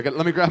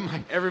Let me grab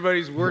my...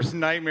 Everybody's worst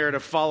nightmare to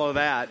follow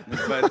that,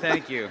 but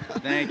thank you.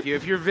 Thank you.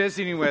 If you're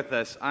visiting with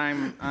us,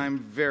 I'm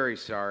very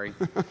sorry.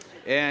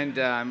 And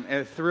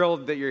I'm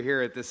thrilled that you're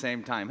here at the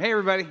same time. Hey,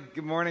 everybody.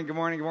 Good morning, good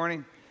morning, good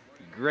morning.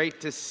 Great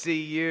to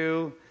see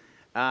you.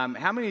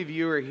 How many of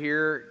you are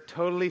here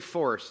totally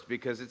forced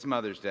because it's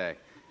Mother's Day?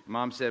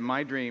 Mom said,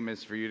 my dream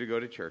is for you to go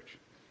to church.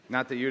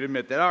 Not that you'd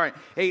admit that. All right.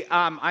 Hey,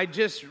 I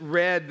just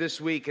read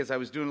this week as I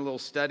was doing a little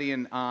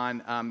studying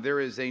on, there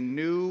is a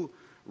new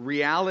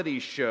reality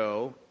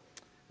show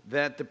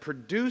that the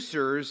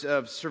producers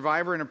of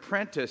Survivor and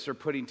Apprentice are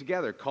putting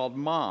together called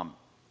Mom.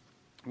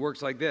 It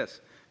works like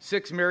this.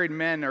 6 married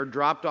men are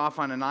dropped off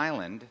on an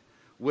island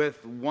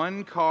with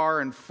 1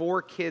 car and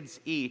 4 kids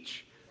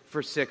each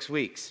for 6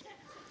 weeks.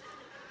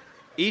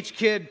 Each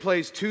kid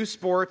plays 2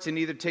 sports and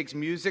either takes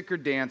music or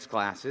dance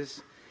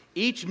classes.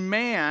 Each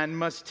man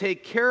must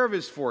take care of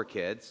his 4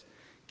 kids,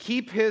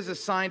 keep his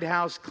assigned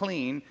house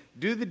clean,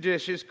 do the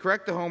dishes,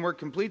 correct the homework,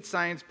 complete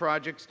science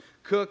projects,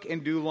 cook,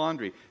 and do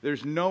laundry.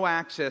 There's no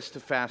access to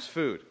fast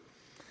food.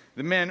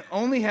 The men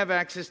only have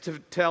access to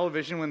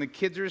television when the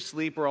kids are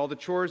asleep or all the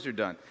chores are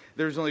done.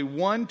 There's only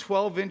one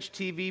 12-inch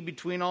TV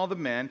between all the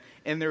men,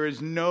 and there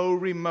is no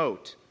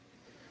remote.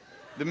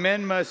 The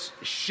men must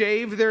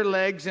shave their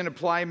legs and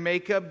apply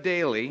makeup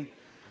daily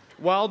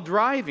while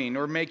driving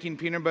or making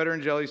peanut butter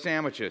and jelly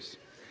sandwiches.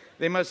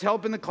 They must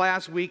help in the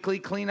class weekly,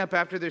 clean up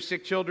after their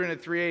sick children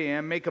at 3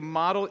 a.m., make a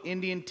model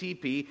Indian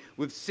teepee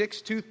with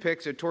 6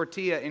 toothpicks, a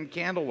tortilla, and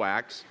candle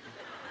wax,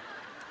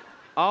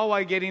 all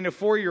while getting a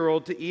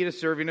 4-year-old to eat a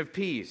serving of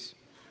peas.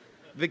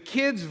 The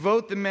kids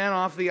vote the men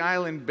off the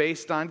island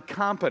based on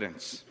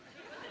competence.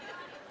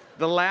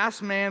 The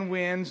last man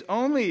wins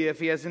only if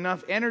he has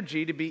enough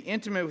energy to be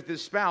intimate with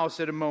his spouse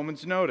at a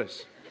moment's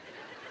notice.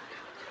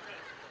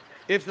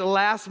 If the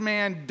last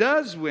man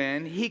does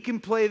win, he can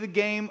play the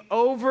game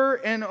over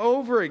and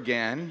over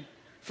again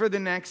for the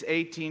next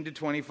 18 to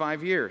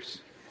 25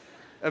 years,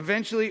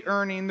 eventually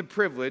earning the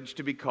privilege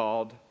to be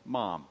called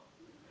Mom.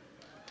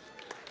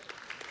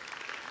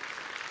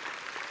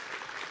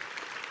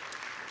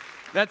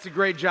 That's a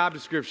great job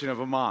description of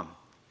a mom.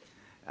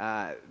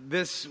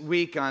 This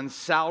week on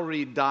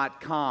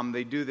salary.com,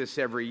 they do this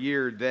every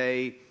year.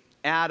 They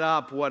add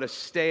up what a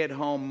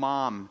stay-at-home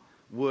mom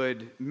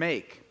would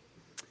make.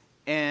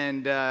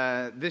 And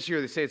this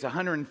year they say it's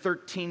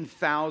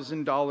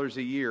 $113,000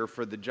 a year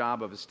for the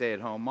job of a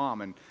stay-at-home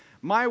mom. And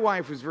my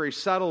wife was very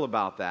subtle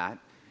about that,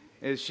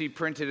 as she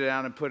printed it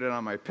out and put it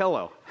on my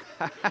pillow.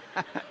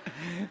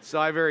 So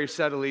I very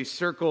subtly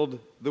circled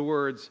the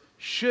words,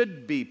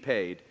 should be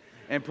paid,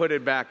 and put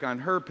it back on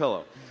her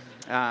pillow.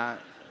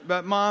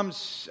 But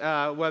moms,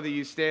 whether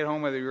you stay at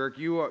home, whether you work,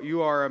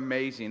 you are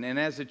amazing. And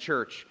as a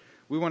church,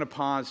 we want to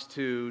pause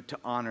to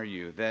honor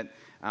you. That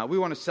we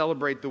want to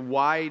celebrate the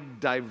wide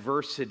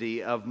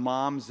diversity of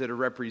moms that are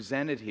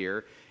represented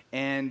here,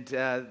 and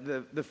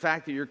the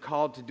fact that you're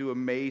called to do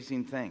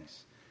amazing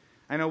things.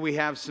 I know we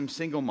have some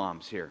single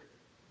moms here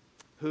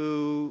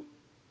who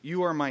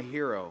you are my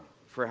hero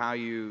for how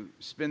you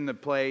spin the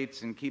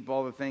plates and keep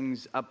all the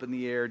things up in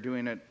the air,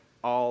 doing it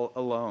all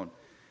alone.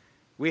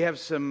 We have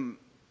some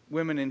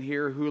women in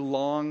here who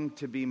long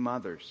to be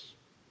mothers,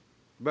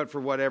 but for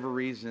whatever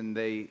reason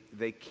they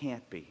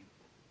can't be.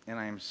 And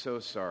I am so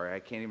sorry. I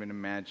can't even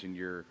imagine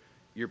your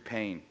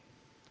pain.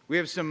 We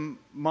have some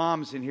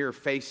moms in here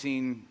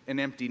facing an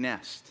empty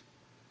nest,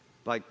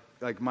 like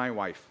my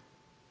wife.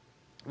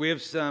 We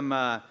have some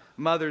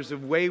mothers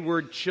of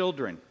wayward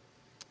children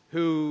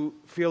who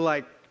feel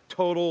like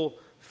total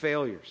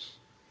failures.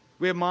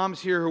 We have moms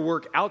here who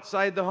work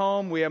outside the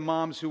home. We have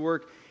moms who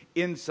work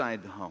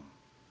inside the home.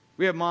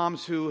 We have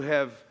moms who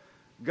have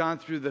gone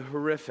through the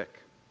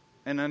horrific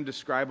and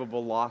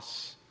undescribable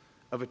loss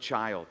of a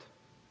child.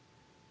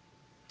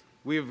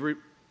 We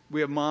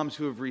have moms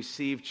who have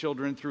received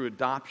children through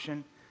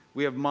adoption.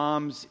 We have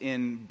moms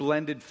in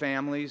blended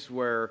families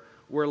where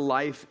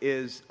life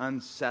is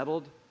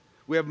unsettled.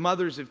 We have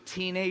mothers of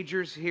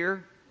teenagers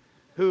here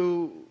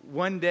who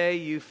one day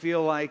you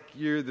feel like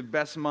you're the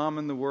best mom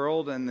in the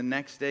world, and the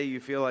next day you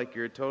feel like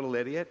you're a total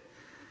idiot.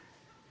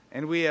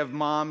 And we have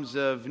moms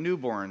of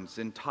newborns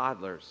and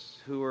toddlers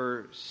who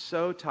are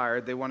so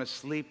tired they want to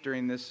sleep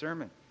during this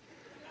sermon.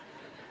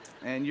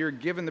 And you're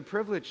given the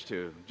privilege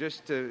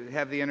just to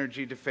have the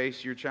energy to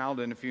face your child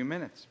in a few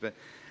minutes. But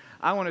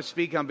I want to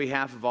speak on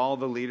behalf of all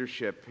the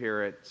leadership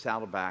here at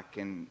Saddleback.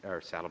 Sorry.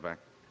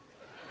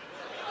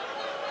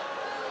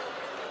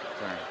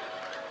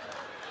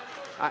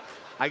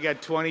 I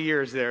got 20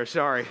 years there,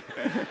 sorry.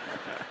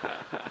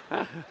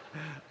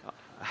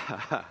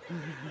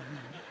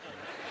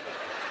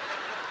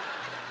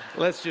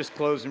 Let's just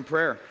close in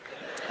prayer.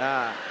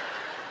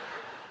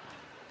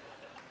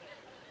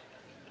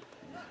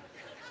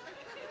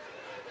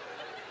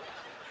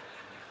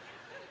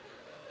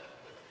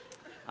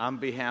 On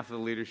behalf of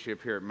the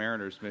leadership here at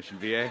Mariners Mission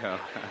Viejo,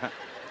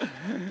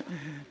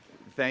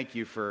 thank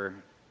you for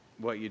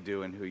what you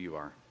do and who you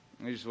are.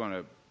 I just want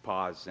to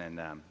pause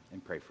and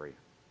pray for you,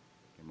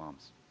 your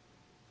moms.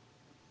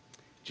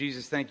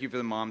 Jesus, thank you for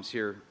the moms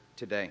here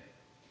today.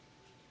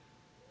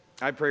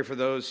 I pray for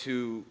those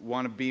who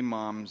want to be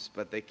moms,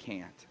 but they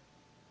can't.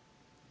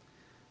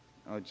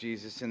 Oh,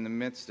 Jesus, in the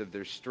midst of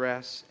their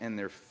stress and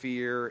their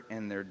fear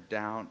and their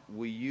doubt,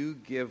 will you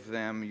give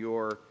them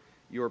your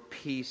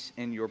peace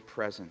and your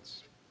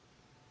presence?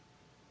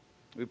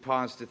 We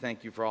pause to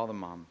thank you for all the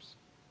moms.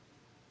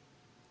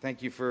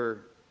 Thank you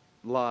for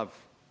love.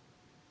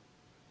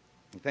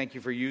 And thank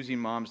you for using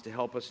moms to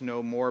help us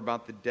know more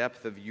about the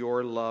depth of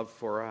your love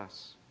for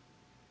us.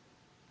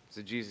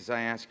 So, Jesus,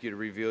 I ask you to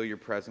reveal your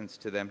presence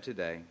to them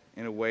today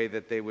in a way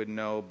that they would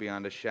know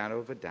beyond a shadow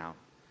of a doubt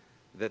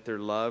that they're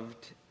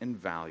loved and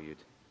valued.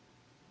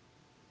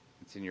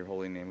 It's in your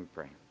holy name we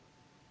pray.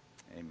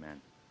 Amen.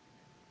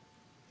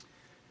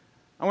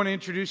 I want to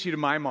introduce you to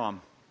my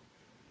mom.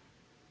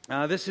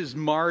 This is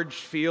Marge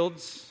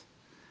Fields,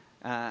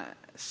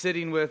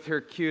 sitting with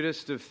her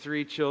cutest of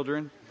 3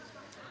 children.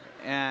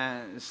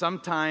 And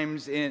sometime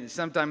in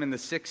the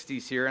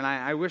 60s here, and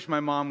I wish my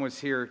mom was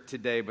here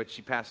today, but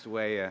she passed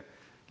away a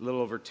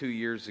little over 2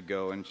 years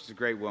ago, and she's a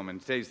great woman.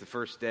 Today's the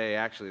first day,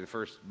 actually the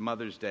first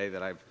Mother's Day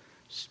that I've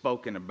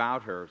spoken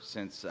about her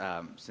since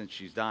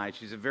she's died.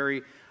 She's a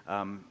very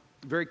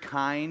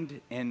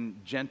kind and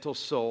gentle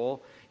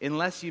soul,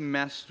 unless you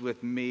messed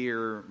with me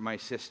or my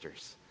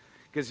sisters.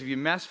 Because if you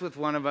messed with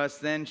one of us,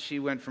 then she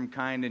went from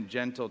kind and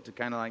gentle to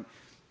kind of like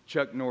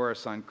Chuck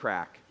Norris on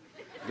crack.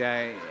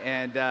 Okay,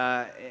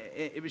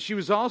 and she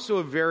was also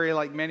a very,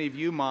 like many of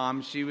you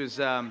moms, she was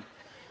a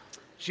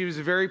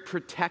very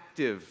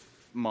protective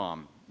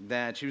mom.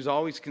 That she was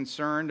always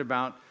concerned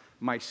about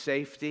my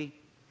safety.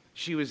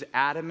 She was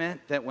adamant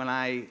that when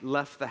I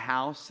left the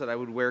house that I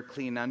would wear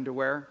clean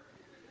underwear,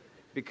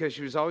 because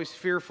she was always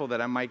fearful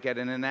that I might get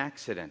in an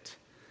accident.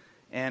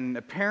 And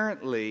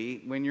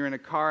apparently, when you're in a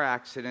car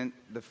accident,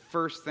 the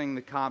first thing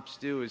the cops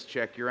do is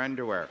check your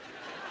underwear.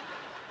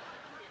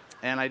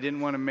 And I didn't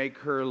want to make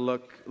her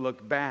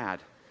look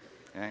bad.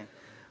 Okay?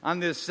 On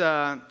this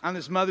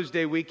Mother's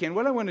Day weekend,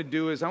 what I want to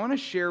do is I want to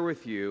share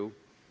with you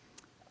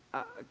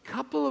a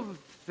couple of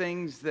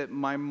things that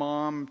my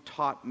mom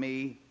taught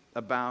me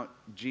about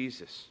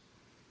Jesus,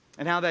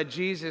 and how that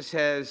Jesus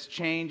has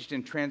changed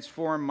and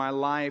transformed my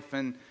life,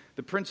 and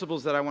the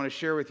principles that I want to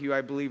share with you, I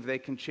believe they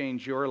can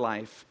change your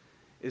life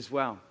as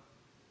well.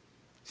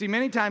 See,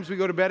 many times we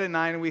go to bed at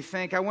night and we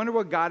think, I wonder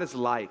what God is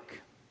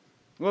like.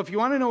 Well, if you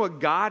want to know what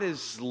God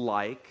is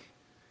like,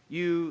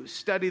 you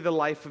study the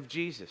life of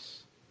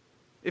Jesus.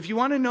 If you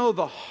want to know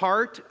the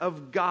heart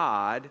of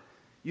God,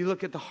 you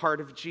look at the heart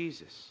of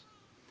Jesus.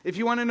 If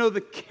you want to know the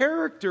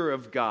character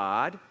of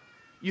God,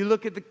 you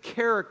look at the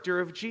character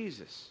of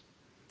Jesus.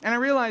 And I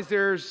realize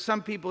there's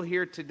some people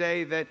here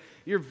today that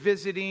you're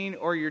visiting,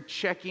 or you're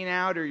checking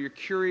out, or you're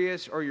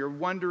curious, or you're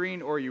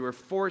wondering, or you were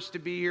forced to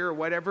be here, or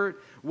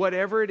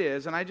whatever it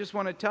is. And I just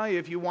want to tell you,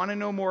 if you want to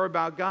know more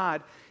about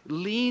God,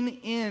 lean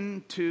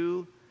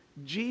into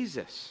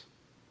Jesus.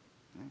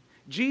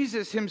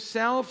 Jesus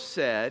himself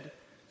said,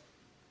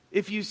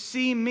 if you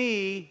see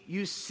me,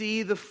 you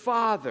see the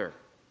Father.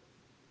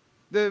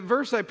 The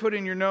verse I put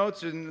in your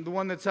notes, and the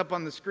one that's up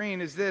on the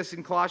screen, is this.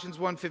 In Colossians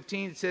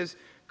 1:15, it says,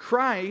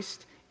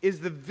 Christ is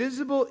the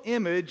visible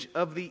image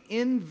of the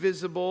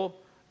invisible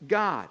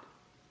God.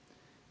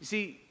 You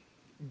see,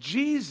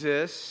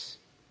 Jesus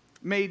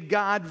made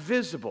God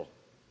visible.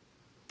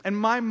 And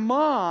my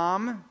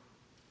mom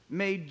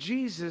made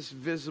Jesus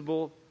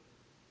visible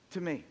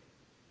to me.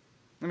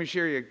 Let me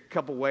share you a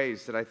couple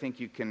ways that I think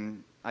you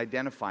can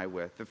identify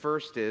with. The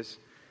first is,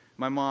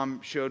 my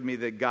mom showed me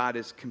that God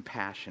is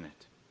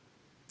compassionate.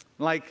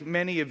 Like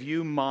many of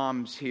you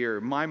moms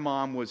here, my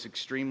mom was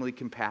extremely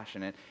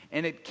compassionate,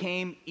 and it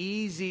came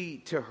easy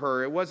to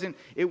her. It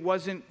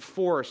wasn't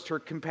forced. Her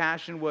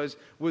compassion was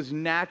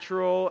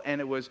natural,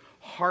 and it was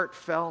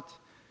heartfelt.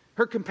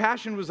 Her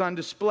compassion was on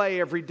display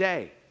every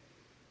day.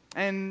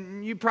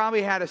 And you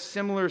probably had a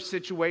similar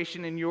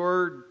situation in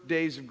your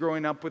days of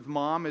growing up with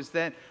mom, is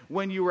that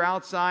when you were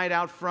outside,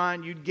 out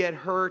front, you'd get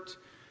hurt.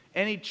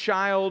 Any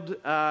child,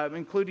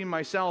 including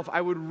myself, I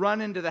would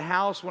run into the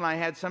house when I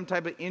had some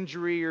type of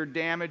injury or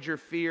damage or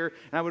fear,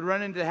 and I would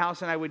run into the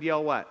house and I would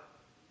yell what?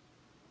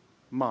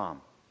 Mom.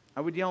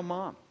 I would yell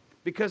Mom,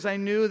 because I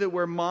knew that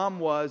where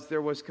Mom was,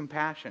 there was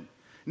compassion.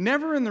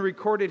 Never in the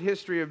recorded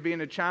history of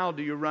being a child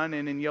do you run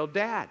in and yell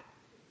Dad.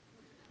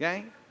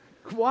 Okay?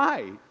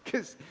 Why?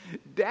 Because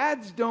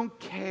dads don't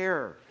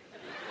care.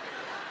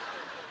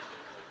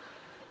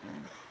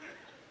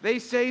 They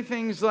say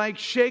things like,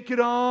 shake it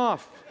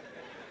off.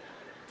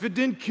 If it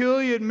didn't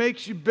kill you, it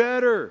makes you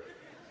better.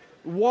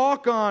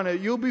 Walk on it.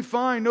 You'll be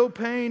fine. No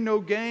pain, no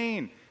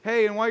gain.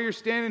 Hey, and while you're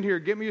standing here,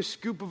 get me a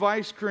scoop of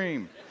ice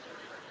cream.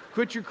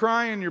 Quit your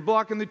crying. You're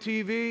blocking the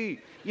TV.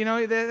 You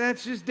know,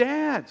 that's just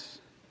dads.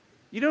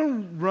 You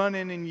don't run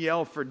in and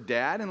yell for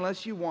Dad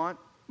unless you want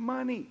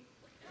money.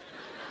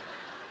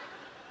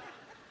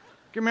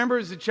 I can remember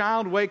as a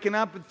child waking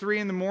up at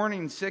 3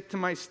 a.m, sick to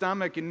my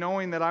stomach, and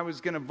knowing that I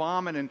was going to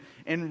vomit,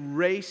 and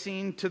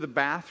racing to the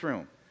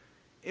bathroom.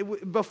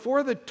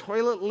 Before the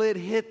toilet lid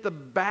hit the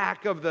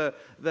back of the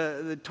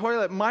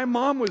toilet, my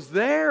mom was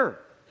there.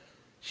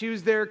 She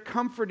was there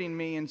comforting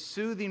me and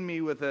soothing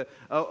me with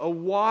a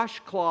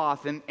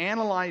washcloth and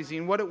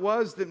analyzing what it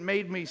was that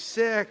made me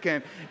sick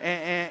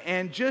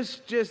and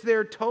just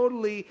there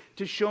totally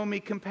to show me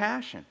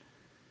compassion.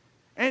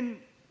 And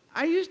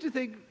I used to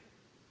think,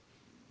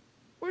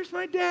 where's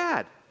my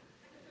dad?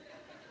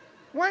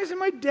 Why isn't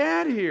my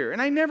dad here?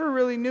 And I never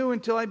really knew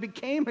until I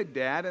became a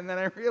dad, and then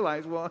I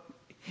realized, well,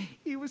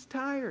 he was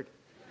tired.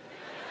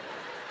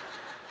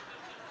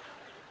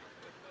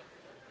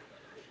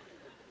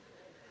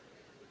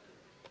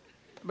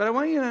 But I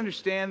want you to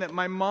understand that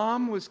my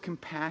mom was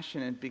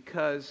compassionate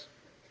because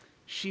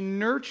she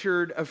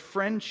nurtured a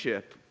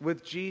friendship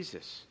with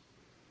Jesus.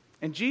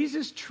 And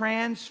Jesus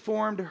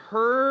transformed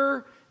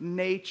her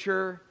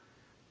nature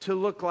to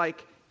look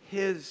like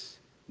his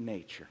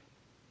nature.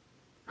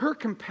 Her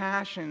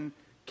compassion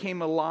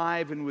came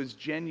alive and was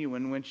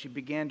genuine when she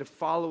began to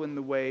follow in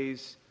the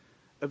ways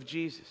of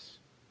Jesus.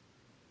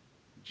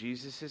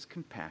 Jesus is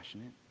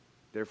compassionate.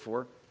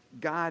 Therefore,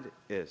 God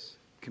is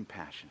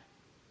compassionate.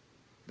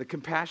 The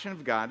compassion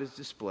of God is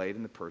displayed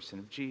in the person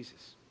of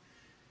Jesus.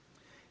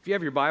 If you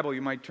have your Bible,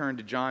 you might turn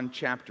to John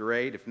chapter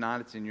 8. If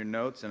not, it's in your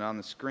notes and on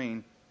the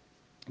screen.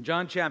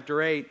 John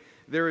chapter 8,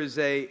 there is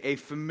a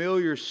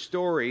familiar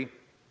story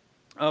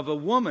of a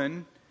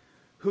woman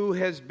who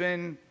has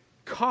been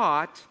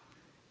caught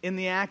in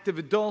the act of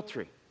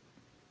adultery.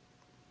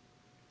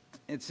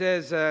 It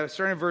says,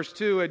 starting in verse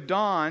 2, at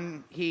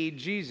dawn, he,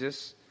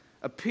 Jesus,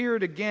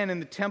 appeared again in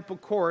the temple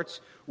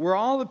courts where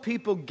all the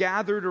people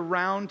gathered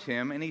around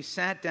him, and he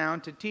sat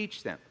down to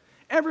teach them.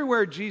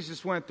 Everywhere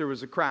Jesus went, there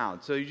was a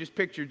crowd. So you just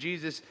picture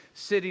Jesus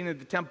sitting at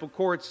the temple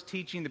courts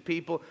teaching the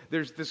people.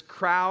 There's this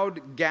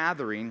crowd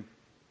gathering.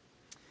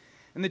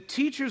 And the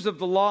teachers of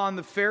the law and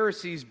the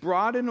Pharisees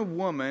brought in a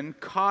woman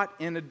caught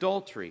in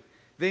adultery.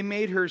 They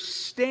made her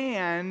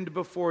stand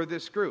before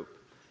this group.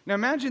 Now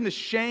imagine the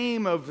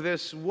shame of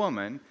this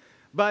woman,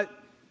 but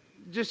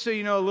just so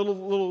you know a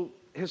little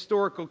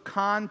historical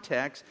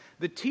context,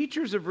 the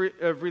teachers of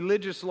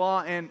religious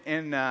law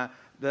and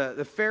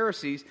the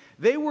Pharisees,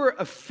 they were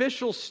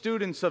official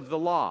students of the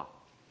law.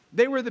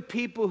 They were the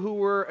people who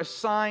were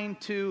assigned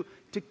to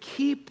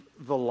keep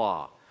the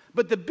law.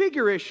 But the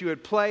bigger issue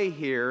at play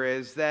here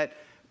is that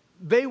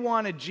they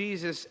wanted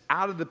Jesus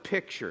out of the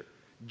picture.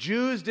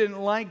 Jews didn't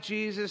like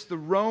Jesus. The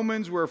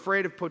Romans were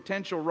afraid of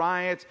potential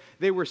riots.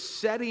 They were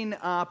setting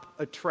up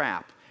a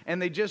trap,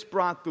 and they just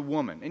brought the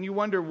woman. And you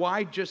wonder,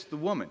 why just the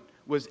woman?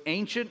 Was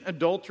ancient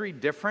adultery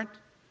different?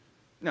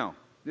 No.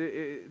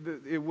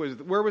 It was.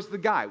 Where was the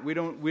guy? We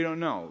don't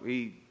know.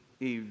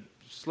 He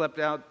slept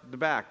out the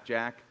back,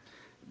 Jack.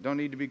 Don't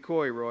need to be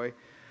coy, Roy.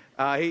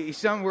 He's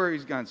somewhere.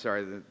 He's gone.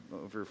 Sorry,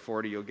 over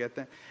 40, you'll get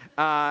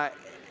that.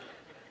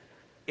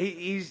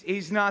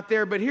 He's not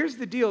there. But here's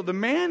the deal: the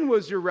man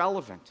was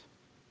irrelevant.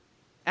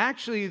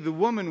 Actually, the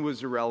woman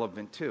was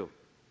irrelevant too,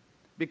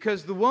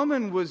 because the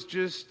woman was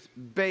just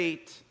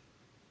bait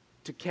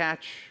to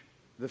catch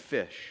the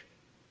fish.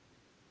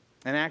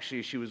 And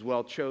actually, she was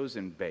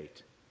well-chosen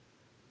bait,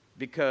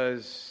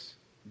 because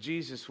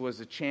Jesus was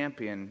a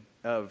champion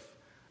of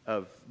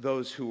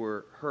those who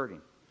were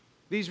hurting.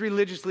 These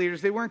religious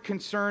leaders, they weren't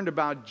concerned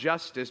about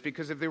justice,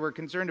 because if they were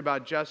concerned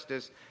about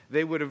justice,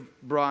 they would have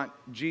brought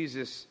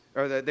Jesus,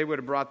 or they would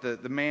have brought the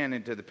man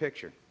into the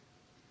picture.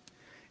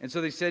 And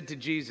so they said to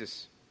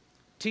Jesus,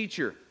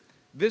 "Teacher,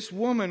 this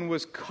woman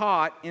was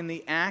caught in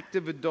the act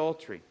of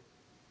adultery.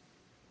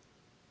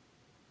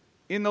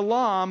 In the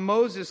law,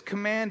 Moses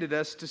commanded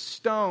us to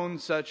stone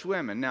such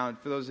women." Now,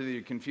 for those of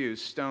you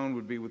confused, stone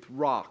would be with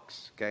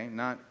rocks, okay?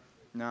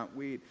 Not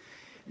weed.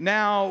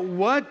 "Now,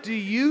 what do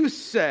you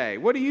say?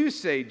 What do you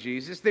say,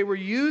 Jesus?" They were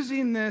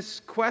using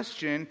this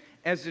question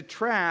as a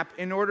trap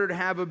in order to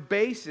have a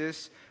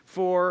basis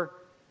for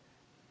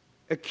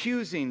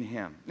accusing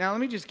him. Now,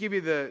 let me just give you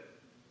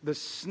the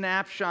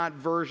snapshot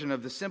version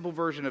of the simple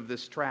version of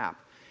this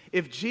trap.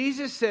 If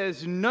Jesus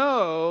says,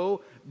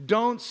 "No,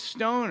 don't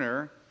stone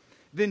her,"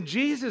 then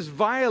Jesus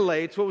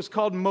violates what was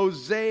called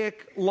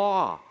Mosaic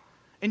law.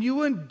 And you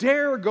wouldn't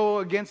dare go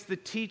against the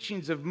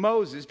teachings of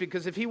Moses,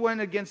 because if he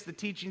went against the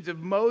teachings of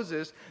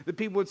Moses, the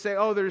people would say,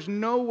 "Oh, there's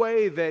no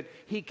way that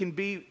he can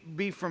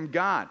be from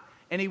God."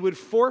 And he would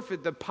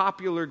forfeit the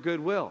popular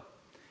goodwill.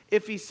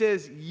 If he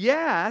says,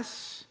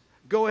 "Yes,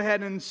 go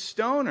ahead and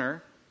stone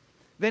her,"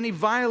 then he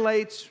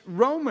violates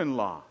Roman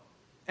law.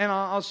 And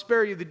I'll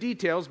spare you the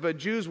details, but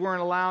Jews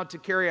weren't allowed to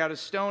carry out a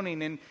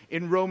stoning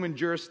in Roman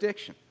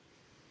jurisdiction.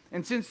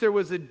 And since there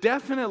was a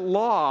definite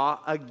law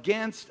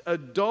against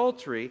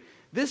adultery,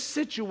 this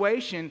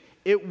situation,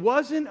 it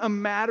wasn't a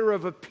matter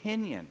of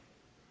opinion.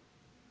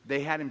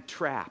 They had him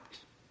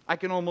trapped. I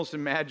can almost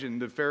imagine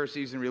the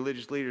Pharisees and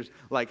religious leaders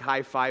like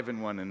high-fiving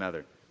one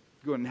another,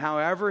 going,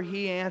 however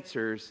he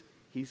answers,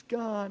 he's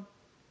gone.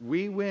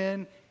 We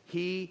win,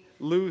 he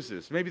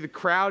loses. Maybe the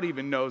crowd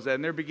even knows that,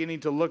 and they're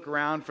beginning to look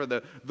around for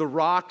the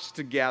rocks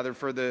to gather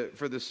for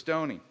the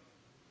stoning.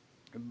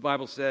 The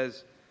Bible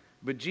says,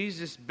 "But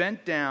Jesus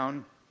bent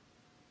down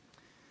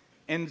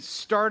and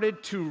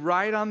started to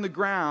write on the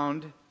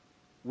ground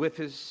with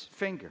his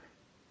finger."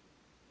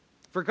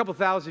 For a couple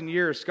thousand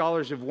years,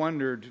 scholars have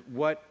wondered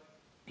what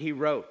he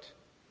wrote.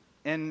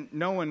 And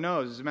no one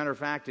knows. As a matter of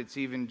fact, it's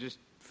even just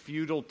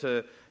futile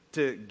to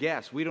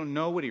guess. We don't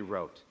know what he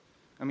wrote.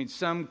 I mean,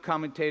 some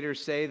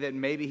commentators say that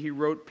maybe he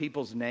wrote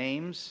people's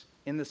names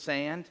in the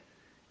sand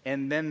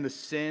and then the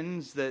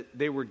sins that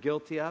they were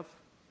guilty of.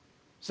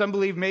 Some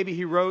believe maybe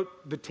he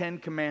wrote the 10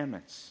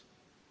 Commandments.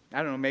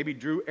 I don't know, maybe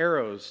drew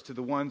arrows to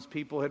the ones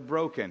people had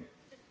broken.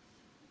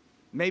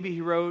 Maybe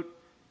he wrote,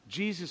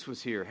 Jesus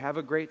was here, have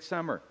a great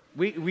summer.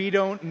 We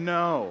don't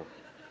know.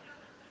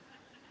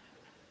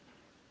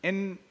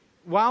 And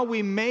while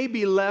we may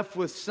be left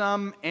with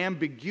some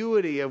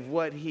ambiguity of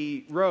what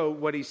he wrote,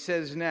 what he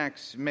says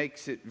next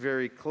makes it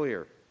very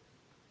clear.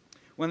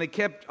 When they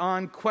kept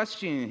on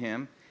questioning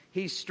him,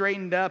 he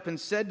straightened up and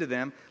said to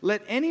them,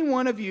 "Let any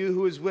one of you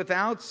who is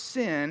without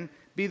sin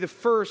be the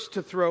first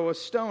to throw a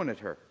stone at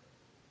her."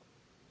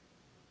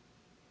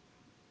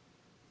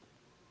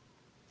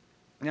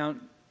 Now,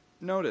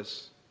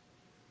 notice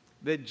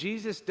that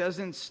Jesus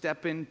doesn't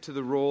step into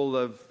the role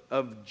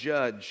of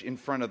judge in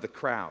front of the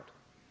crowd.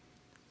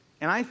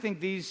 And I think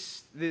the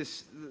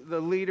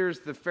leaders,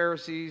 the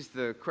Pharisees,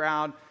 the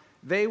crowd,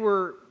 they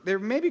were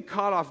maybe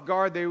caught off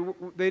guard.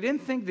 They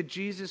didn't think that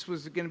Jesus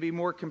was going to be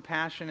more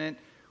compassionate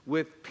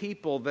with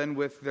people than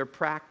with their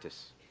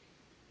practice.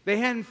 They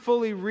hadn't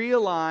fully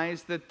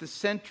realized that the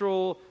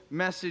central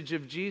message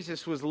of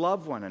Jesus was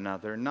love one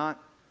another,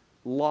 not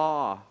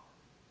law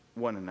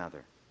one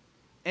another.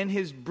 And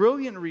his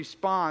brilliant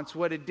response,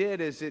 what it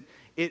did is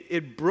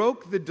it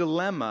broke the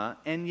dilemma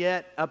and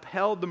yet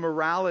upheld the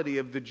morality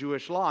of the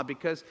Jewish law,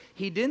 because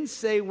he didn't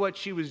say what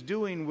she was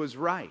doing was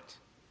right.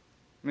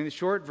 I mean, the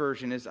short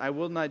version is, I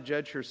will not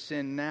judge her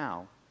sin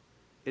now.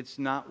 It's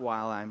not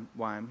why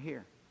I'm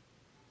here.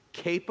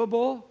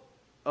 Capable?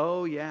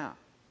 Oh, yeah.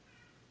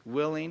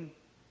 Willing?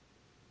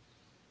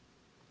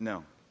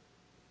 No.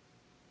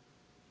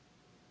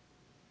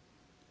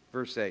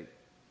 Verse 8.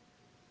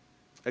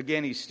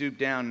 Again, he stooped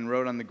down and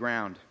wrote on the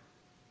ground.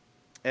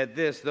 At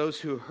this, those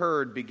who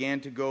heard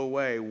began to go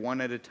away one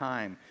at a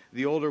time,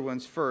 the older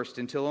ones first,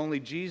 until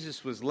only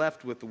Jesus was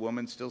left with the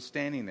woman still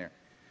standing there.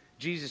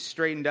 Jesus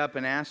straightened up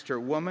and asked her,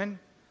 "Woman,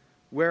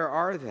 where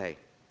are they?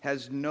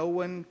 Has no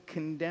one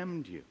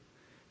condemned you?"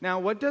 Now,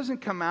 what doesn't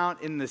come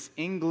out in this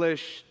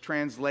English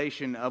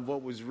translation of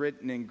what was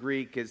written in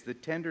Greek is the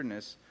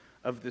tenderness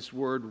of this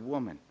word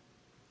woman.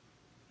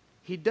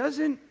 He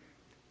doesn't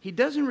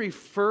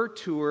refer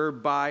to her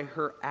by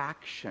her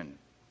action.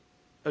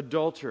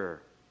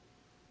 Adulterer,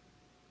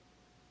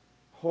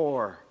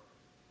 whore,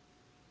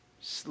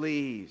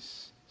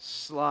 sleaze,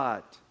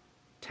 slut,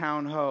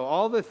 town hoe,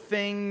 all the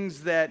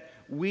things that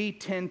we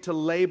tend to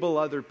label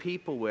other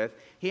people with.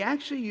 He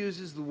actually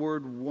uses the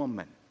word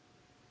woman.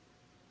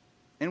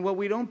 And what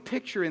we don't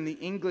picture in the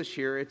English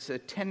here, it's a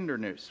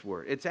tenderness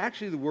word. It's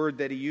actually the word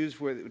that he used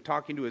when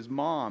talking to his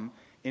mom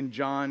in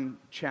John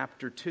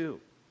chapter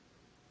 2.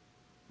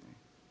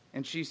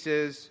 And she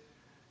says,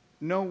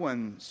 "No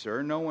one,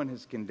 sir, no one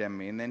has condemned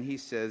me." And then he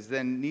says,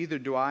 "Then neither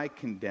do I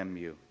condemn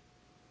you.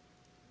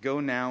 Go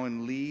now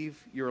and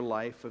leave your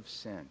life of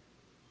sin."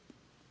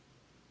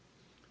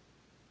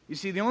 You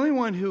see, the only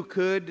one who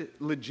could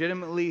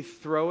legitimately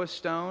throw a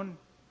stone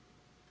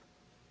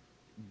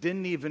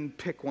didn't even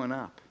pick one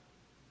up.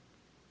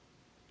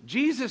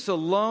 Jesus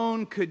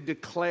alone could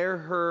declare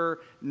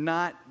her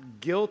not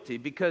guilty,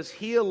 because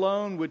he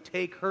alone would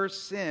take her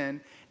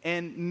sin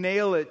and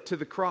nail it to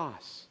the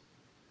cross.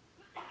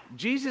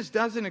 Jesus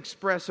doesn't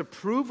express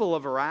approval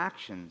of her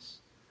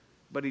actions,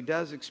 but he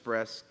does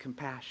express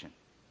compassion.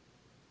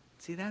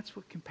 See, that's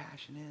what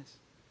compassion is.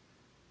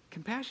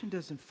 Compassion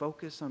doesn't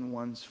focus on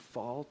one's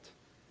fault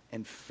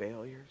and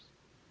failures.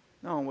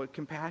 No, what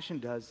compassion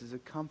does is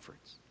it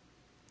comforts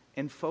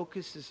and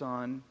focuses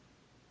on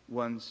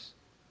one's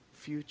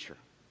future.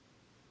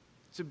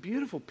 It's a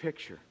beautiful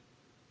picture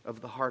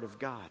of the heart of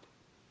God.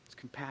 It's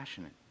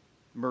compassionate,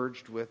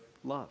 merged with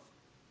love.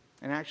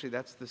 And actually,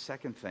 that's the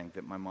second thing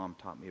that my mom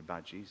taught me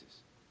about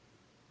Jesus,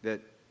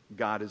 that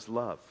God is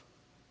love.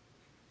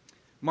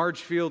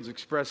 Marge Fields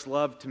expressed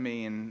love to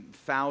me in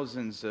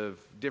thousands of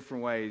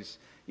different ways.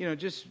 You know,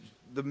 just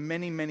the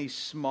many, many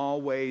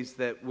small ways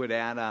that would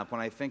add up. When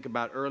I think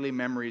about early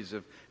memories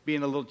of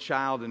being a little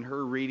child and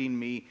her reading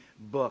me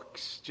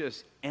books,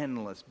 just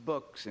endless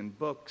books and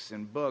books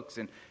and books.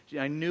 And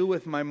I knew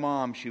with my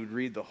mom she would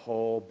read the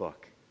whole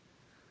book,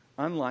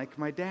 unlike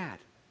my dad.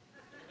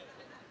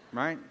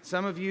 Right?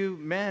 Some of you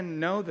men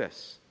know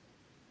this.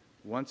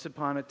 Once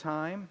upon a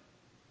time,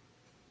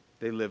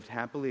 they lived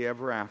happily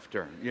ever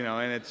after,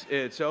 and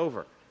it's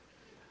over.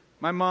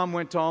 My mom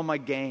went to all my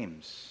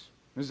games.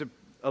 There was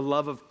a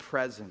love of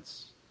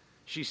presence.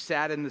 She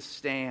sat in the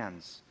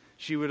stands.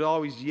 She would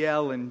always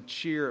yell and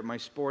cheer at my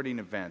sporting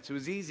events. It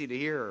was easy to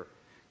hear her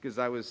because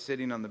I was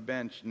sitting on the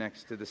bench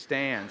next to the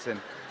stands.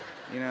 And,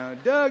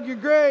 "Doug, you're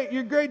great.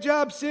 You're great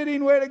job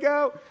sitting. Way to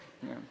go."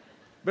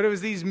 But it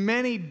was these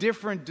many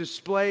different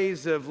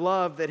displays of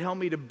love that helped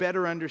me to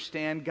better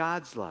understand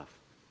God's love.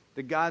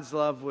 That God's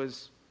love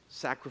was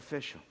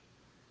sacrificial.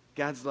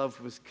 God's love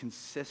was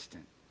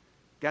consistent.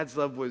 God's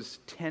love was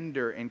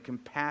tender and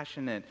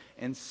compassionate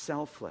and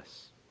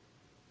selfless.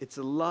 It's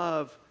a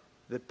love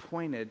that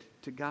pointed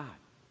to God.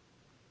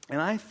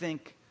 And I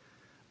think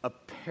a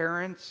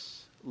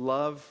parent's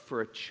love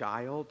for a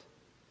child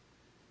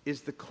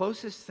is the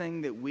closest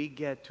thing that we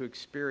get to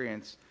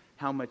experience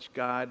how much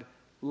God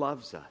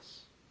loves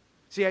us.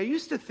 See, I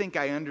used to think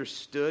I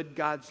understood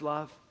God's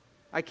love.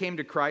 I came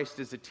to Christ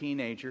as a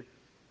teenager.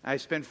 I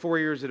spent 4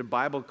 years at a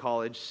Bible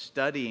college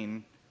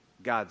studying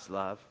God's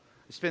love.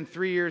 I spent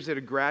 3 years at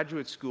a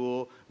graduate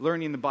school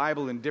learning the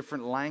Bible in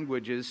different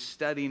languages,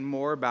 studying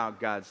more about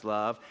God's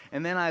love.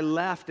 And then I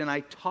left and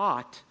I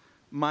taught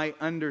my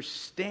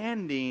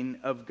understanding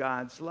of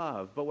God's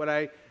love. But what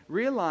I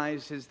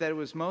realized is that it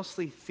was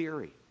mostly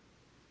theory,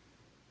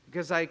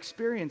 because I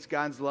experienced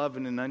God's love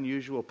in an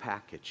unusual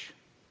package.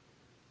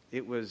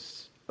 It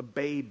was a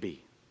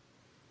baby.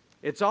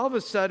 It's all of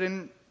a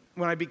sudden,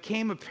 when I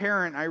became a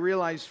parent, I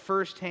realized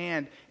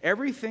firsthand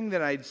everything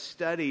that I'd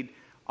studied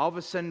all of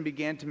a sudden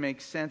began to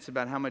make sense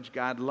about how much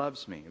God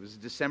loves me. It was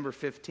December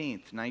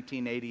 15th,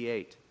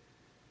 1988.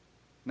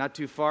 Not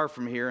too far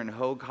from here in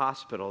Hoag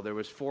Hospital, there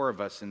was 4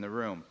 of us in the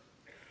room.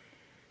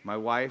 My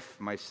wife,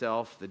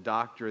 myself, the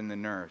doctor, and the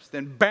nurse.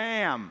 Then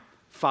bam!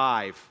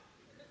 5.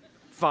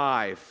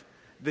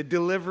 The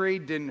delivery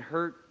didn't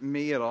hurt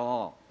me at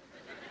all.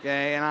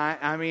 Okay,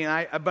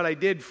 and but I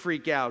did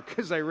freak out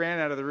because I ran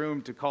out of the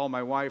room to call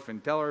my wife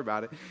and tell her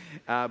about it,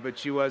 but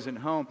she wasn't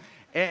home.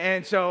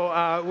 And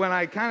so when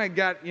I kind of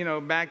got,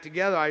 back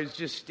together, I was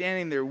just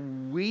standing there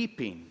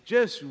weeping,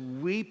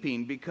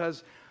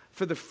 because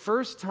for the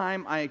first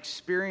time I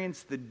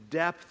experienced the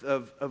depth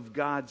of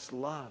God's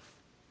love.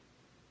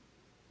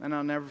 And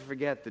I'll never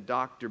forget the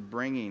doctor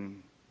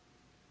bringing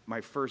my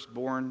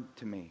firstborn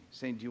to me,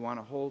 saying, "Do you want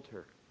to hold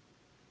her?"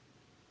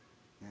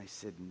 And I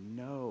said,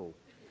 "No."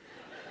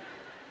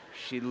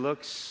 She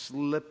looks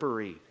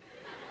slippery.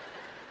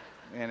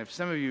 And if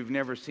some of you have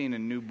never seen a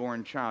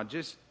newborn child,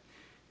 it's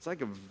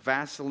like a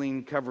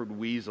Vaseline-covered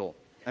weasel.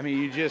 I mean,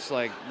 you just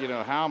what am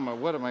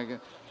I going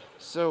to...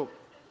 So,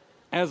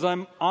 as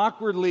I'm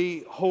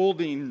awkwardly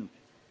holding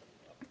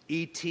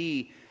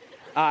E.T.,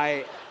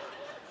 there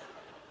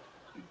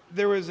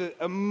was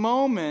a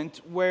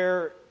moment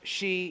where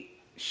she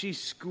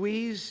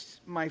squeezed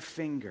my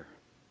finger.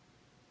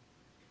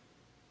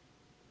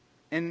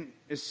 And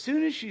as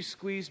soon as she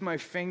squeezed my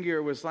finger,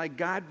 it was like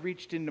God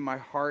reached into my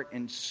heart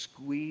and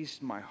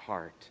squeezed my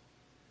heart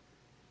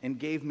and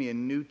gave me a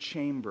new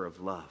chamber of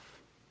love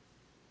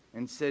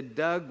and said,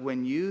 "Doug,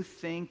 when you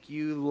think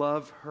you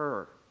love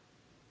her,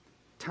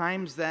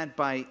 times that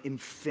by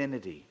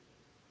infinity,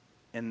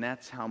 and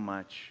that's how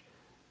much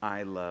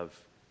I love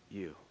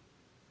you."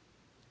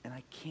 And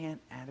I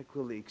can't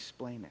adequately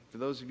explain it. For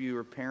those of you who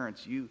are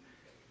parents, you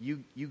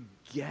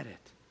get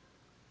it.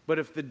 But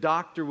if the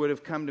doctor would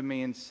have come to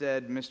me and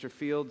said, "Mr.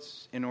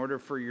 Fields, in order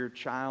for your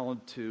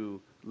child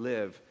to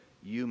live,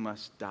 you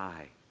must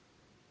die,"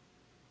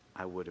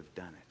 I would have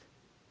done it.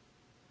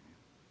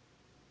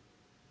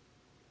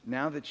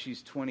 Now that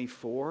she's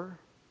 24,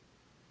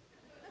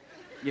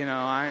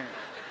 I'd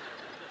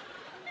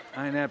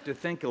have to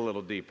think a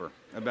little deeper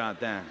about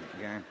that,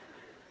 okay?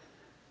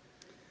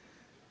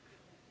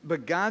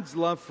 But God's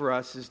love for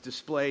us is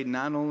displayed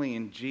not only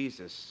in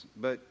Jesus,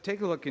 but take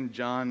a look in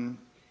 1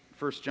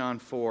 John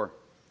 4. It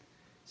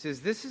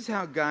says, "This is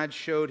how God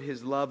showed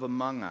his love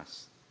among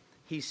us.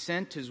 He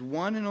sent his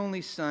one and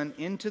only Son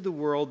into the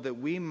world that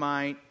we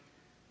might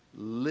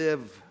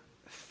live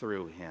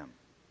through him."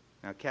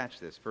 Now catch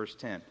this, verse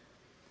 10.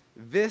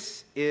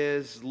 "This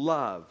is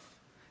love.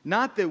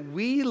 Not that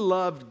we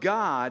loved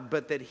God,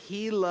 but that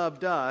he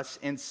loved us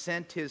and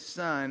sent his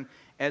Son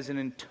as an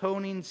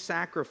atoning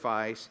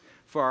sacrifice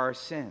for our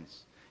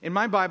sins." In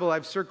my Bible,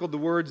 I've circled the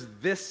words,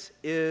 "This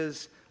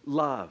is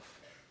love."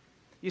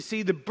 You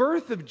see, the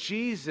birth of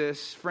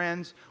Jesus,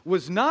 friends,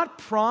 was not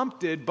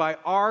prompted by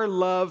our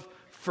love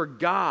for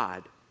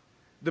God.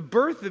 The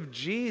birth of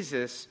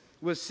Jesus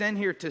was sent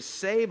here to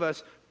save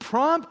us,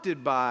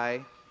 prompted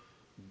by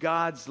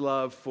God's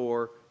love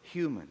for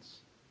humans.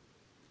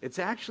 It's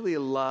actually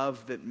a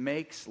love that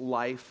makes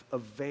life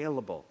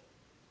available.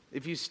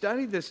 If you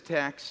study this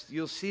text,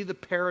 you'll see the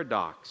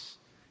paradox.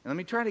 And let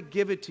me try to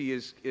give it to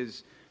you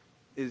as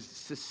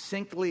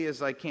succinctly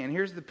as I can.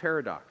 Here's the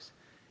paradox.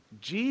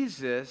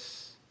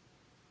 Jesus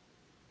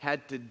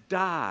had to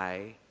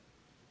die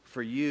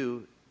for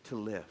you to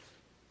live,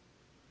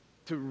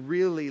 to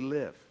really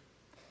live.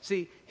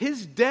 See,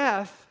 his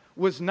death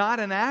was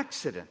not an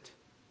accident.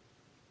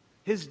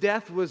 His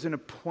death was an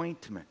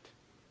appointment.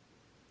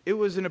 It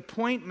was an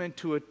appointment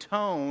to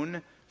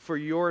atone for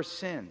your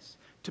sins,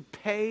 to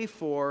pay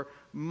for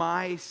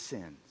my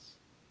sins.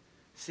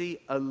 See,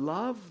 a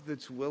love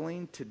that's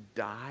willing to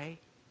die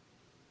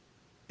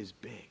is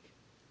big.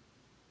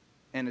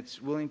 And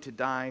it's willing to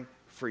die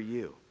for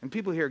you. And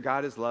people hear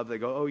God is love, they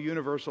go, "Oh,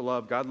 universal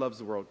love, God loves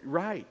the world."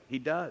 Right, he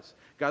does.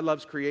 God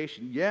loves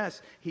creation.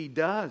 Yes, he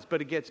does,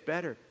 but it gets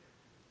better.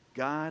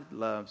 God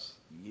loves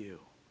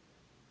you.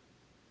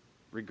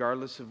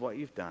 Regardless of what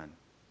you've done,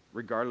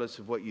 regardless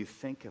of what you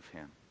think of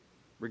him,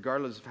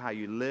 regardless of how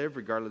you live,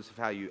 regardless of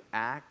how you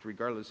act,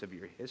 regardless of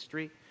your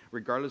history,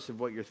 regardless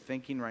of what you're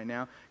thinking right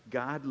now.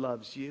 God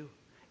loves you.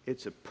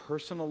 It's a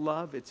personal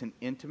love. It's an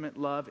intimate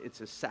love.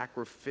 It's a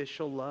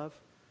sacrificial love,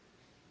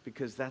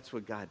 because that's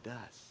what God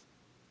does.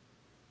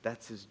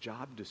 That's his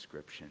job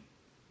description,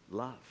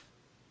 love.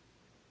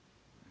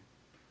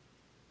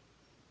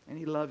 And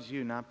he loves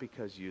you not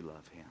because you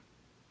love him.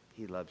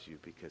 He loves you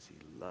because he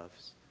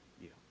loves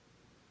you.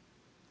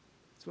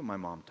 That's what my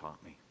mom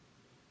taught me.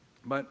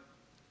 But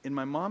in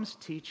my mom's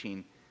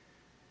teaching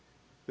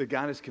that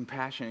God is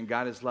compassion and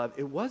God is love,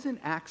 it wasn't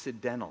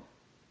accidental.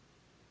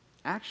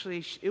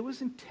 Actually, it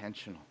was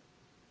intentional.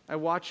 I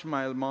watched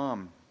my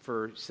mom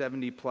for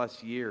 70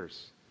 plus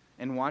years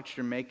and watched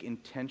her make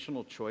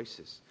intentional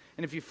choices.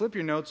 And if you flip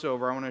your notes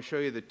over, I want to show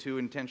you the 2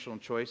 intentional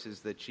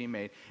choices that she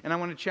made. And I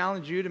want to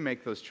challenge you to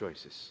make those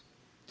choices.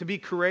 To be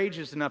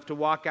courageous enough to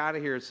walk out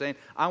of here saying,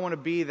 I want to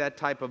be that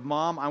type of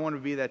mom. I want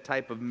to be that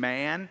type of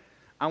man.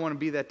 I want to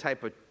be that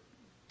type of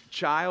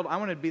child. I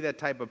want to be that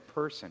type of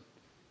person.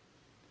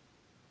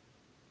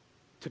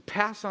 To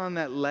pass on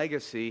that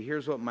legacy,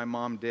 here's what my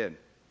mom did.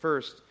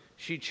 First,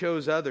 she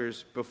chose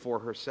others before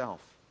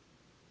herself.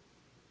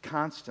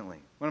 Constantly.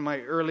 One of my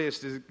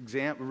earliest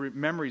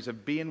memories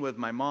of being with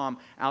my mom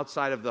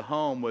outside of the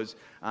home was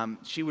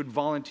she would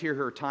volunteer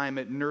her time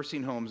at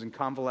nursing homes and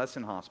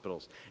convalescent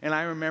hospitals. And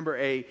I remember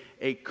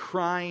a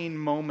crying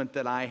moment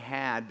that I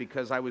had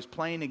because I was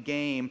playing a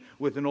game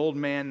with an old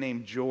man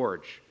named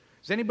George.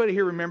 Does anybody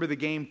here remember the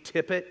game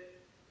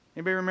Tippet?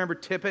 Anybody remember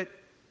Tippet?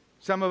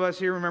 Some of us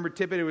here remember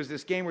Tippet. It was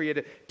this game where you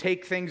had to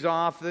take things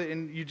off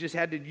and you just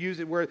had to use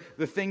it where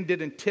the thing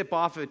didn't tip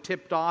off. If it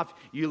tipped off,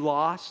 you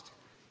lost.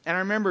 And I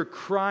remember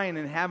crying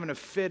and having a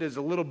fit as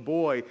a little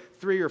boy,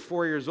 3 or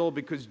 4 years old,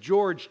 because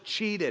George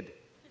cheated.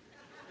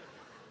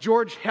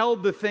 George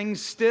held the thing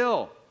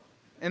still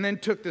and then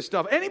took the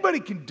stuff.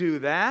 Anybody can do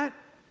that.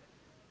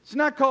 It's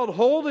not called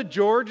hold it,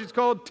 George. It's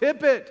called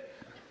tip it.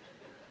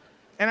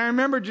 And I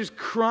remember just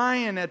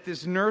crying at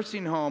this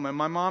nursing home, and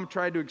my mom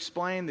tried to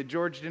explain that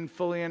George didn't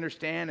fully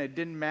understand. It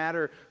didn't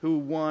matter who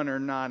won or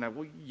not.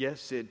 Well,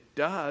 yes, it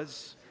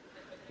does.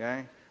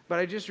 Okay? But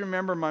I just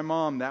remember my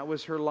mom, that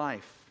was her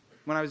life.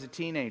 When I was a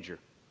teenager,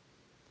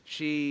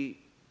 she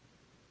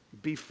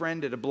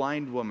befriended a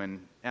blind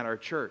woman at our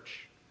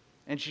church.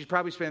 And she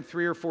probably spent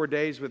 3 or 4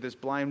 days with this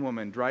blind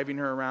woman, driving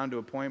her around to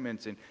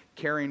appointments and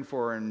caring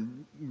for her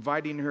and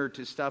inviting her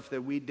to stuff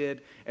that we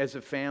did as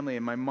a family.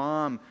 And my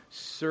mom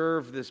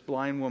served this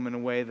blind woman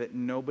in a way that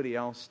nobody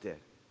else did.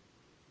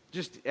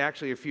 Just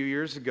actually a few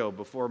years ago,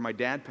 before my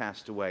dad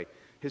passed away,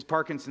 his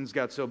Parkinson's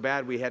got so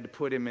bad we had to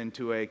put him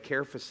into a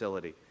care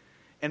facility.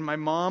 And my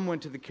mom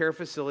went to the care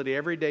facility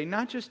every day,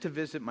 not just to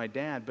visit my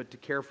dad, but to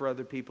care for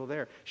other people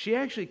there. She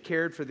actually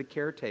cared for the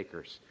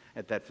caretakers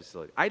at that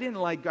facility. I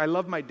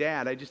loved my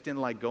dad, I just didn't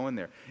like going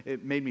there.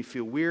 It made me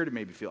feel weird, it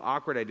made me feel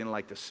awkward, I didn't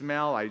like the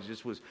smell, I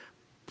just was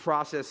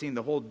processing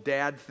the whole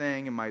dad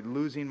thing and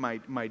losing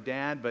my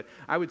dad. But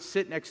I would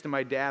sit next to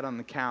my dad on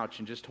the couch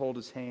and just hold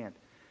his hand.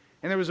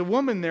 And there was a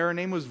woman there, her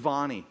name was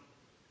Vonnie.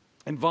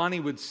 And Vonnie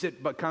would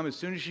come as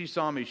soon as she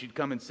saw me, she'd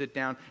come and sit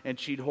down and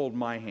she'd hold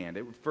my hand.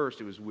 At first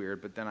it was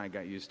weird, but then I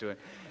got used to it.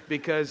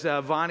 Because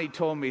Vonnie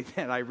told me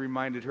that I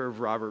reminded her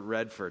of Robert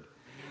Redford.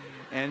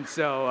 And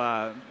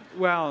so,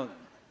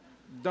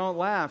 don't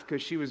laugh,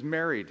 because she was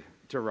married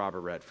to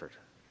Robert Redford.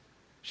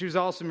 She was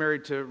also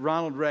married to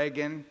Ronald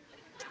Reagan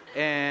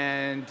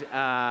and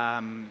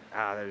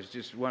there's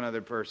just one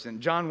other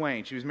person, John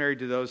Wayne. She was married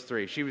to those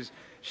 3. She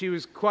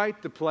was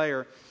quite the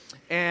player.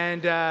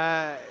 And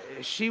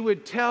she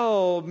would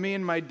tell me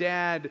and my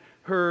dad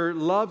her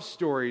love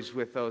stories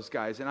with those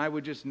guys. And I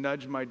would just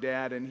nudge my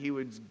dad, and he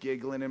was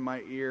giggling in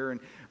my ear.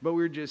 But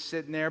we were just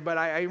sitting there. But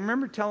I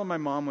remember telling my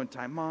mom one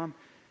time, Mom,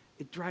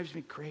 it drives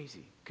me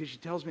crazy, because she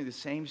tells me the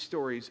same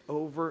stories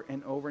over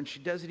and over. And she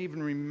doesn't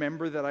even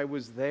remember that I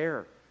was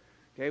there.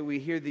 Okay, we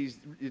hear these,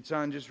 it's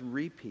on just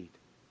repeat.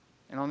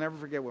 And I'll never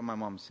forget what my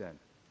mom said.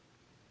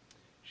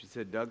 She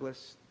said,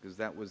 Douglas, because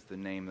that was the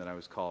name that I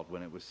was called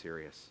when it was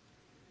serious.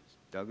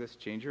 Douglas,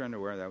 change your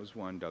underwear. That was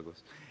one,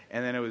 Douglas.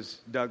 And then it was,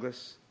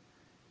 Douglas,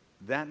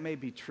 that may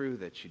be true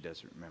that she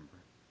doesn't remember.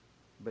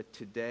 But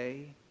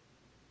today,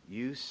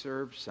 you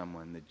serve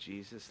someone that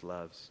Jesus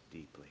loves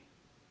deeply.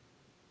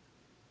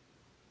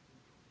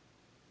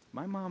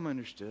 My mom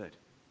understood.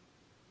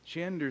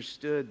 She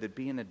understood that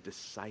being a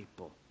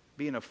disciple,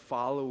 being a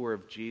follower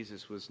of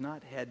Jesus, was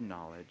not head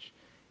knowledge.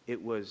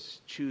 It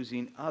was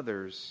choosing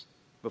others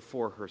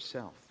before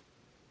herself.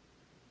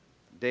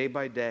 Day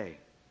by day.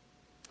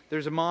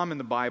 There's a mom in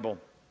the Bible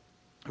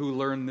who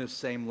learned this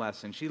same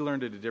lesson. She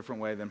learned it a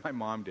different way than my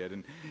mom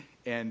did.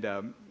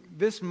 And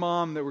this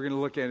mom that we're going to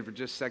look at for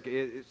just a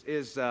second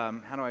is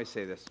how do I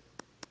say this?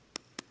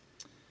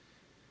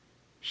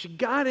 She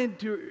got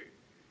into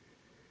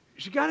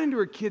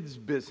her kid's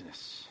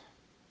business.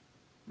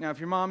 Now, if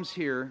your mom's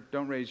here,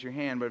 don't raise your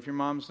hand. But if your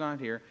mom's not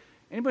here,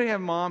 anybody have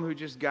a mom who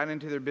just got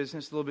into their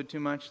business a little bit too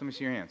much? Let me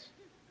see your hands.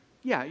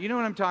 Yeah, you know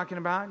what I'm talking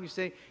about? You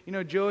say,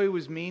 Joey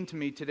was mean to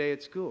me today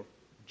at school.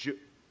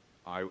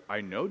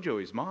 I know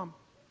Joey's mom.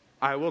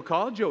 I will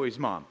call Joey's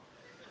mom.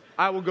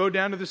 I will go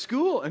down to the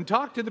school and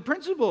talk to the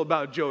principal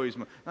about Joey's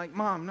mom. Like,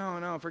 Mom,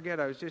 no, forget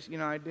it. I was just,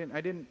 I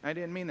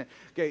didn't mean that.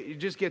 Okay, it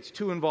just gets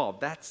too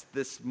involved. That's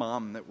this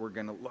mom that we're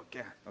going to look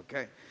at,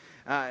 okay?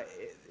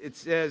 It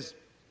says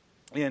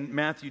in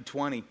Matthew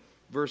 20,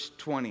 verse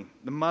 20,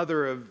 the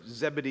mother of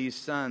Zebedee's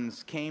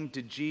sons came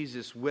to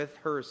Jesus with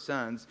her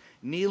sons,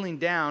 kneeling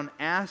down,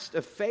 asked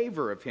a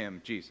favor of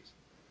him, Jesus.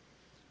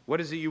 What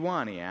is it you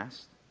want, he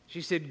asked.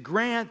 She said,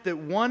 grant that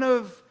one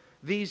of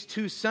these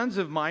two sons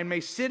of mine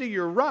may sit at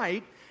your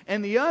right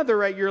and the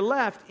other at your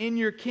left in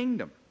your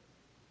kingdom.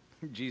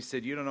 Jesus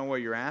said, you don't know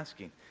what you're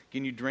asking.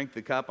 Can you drink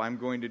the cup I'm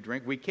going to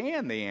drink? We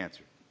can, they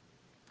answered.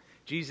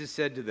 Jesus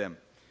said to them,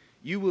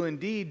 you will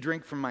indeed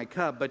drink from my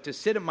cup, but to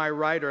sit at my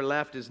right or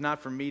left is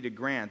not for me to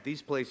grant.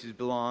 These places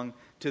belong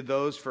to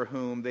those for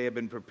whom they have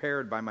been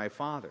prepared by my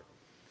Father.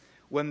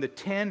 When the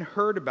 10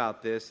 heard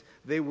about this,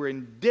 they were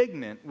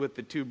indignant with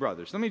the two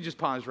brothers. Let me just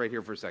pause right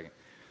here for a second.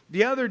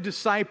 The other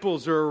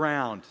disciples are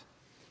around,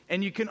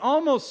 and you can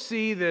almost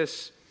see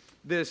this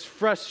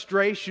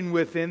frustration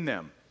within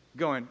them,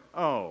 going,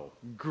 oh,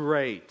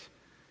 great.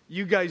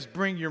 You guys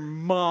bring your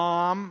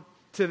mom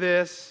to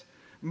this?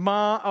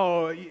 Mom,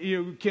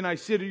 can I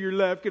sit at your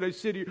left? Can I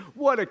sit at your...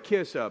 What a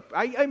kiss up.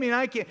 I mean,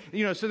 I can't...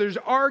 so there's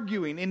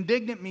arguing.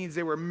 Indignant means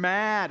they were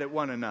mad at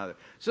one another.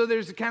 So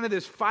there's kind of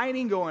this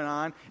fighting going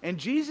on, and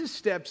Jesus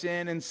steps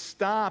in and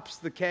stops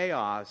the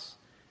chaos,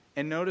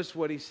 and notice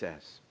what he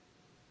says.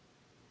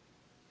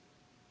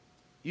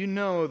 You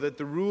know that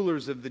the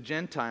rulers of the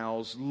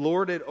Gentiles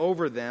lord it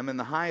over them, and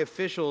the high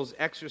officials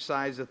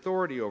exercise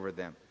authority over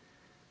them.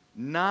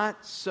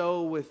 Not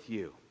so with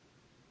you.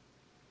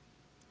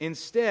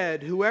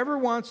 Instead, whoever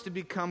wants to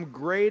become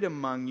great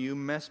among you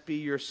must be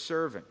your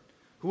servant.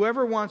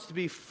 Whoever wants to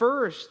be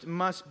first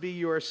must be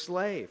your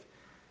slave.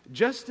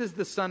 Just as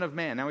the Son of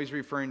Man, now he's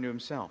referring to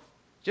himself,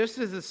 just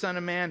as the Son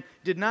of Man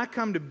did not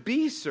come to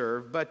be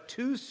served, but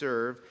to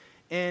serve,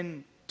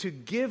 and to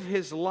give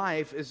his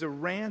life as a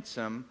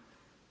ransom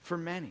for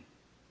many.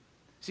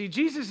 See,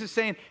 Jesus is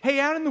saying, hey,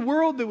 out in the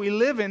world that we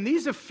live in,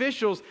 these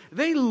officials,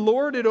 they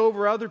lord it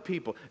over other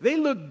people. They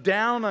look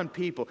down on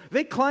people.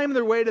 They climb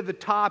their way to the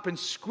top and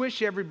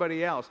squish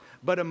everybody else.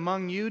 But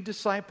among you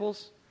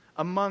disciples,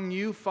 among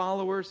you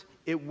followers,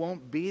 it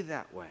won't be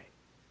that way.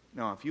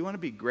 No, if you want to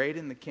be great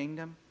in the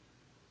kingdom,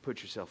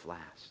 put yourself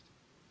last.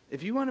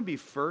 If you want to be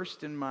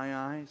first in my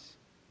eyes,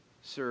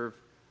 serve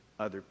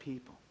other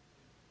people.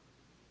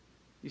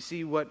 You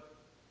see, what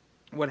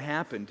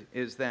happened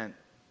is that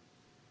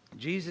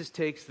Jesus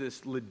takes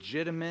this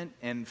legitimate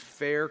and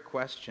fair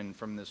question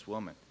from this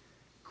woman,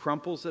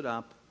 crumples it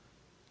up,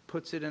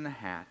 puts it in a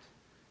hat,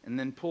 and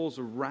then pulls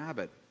a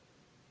rabbit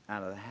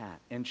out of the hat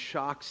and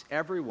shocks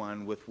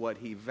everyone with what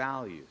he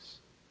values.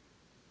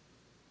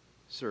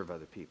 Serve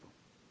other people.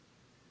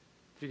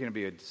 If you're going to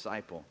be a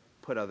disciple,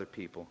 put other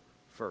people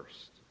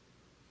first.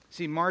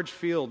 See, Marge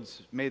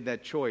Fields made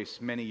that choice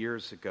many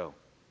years ago.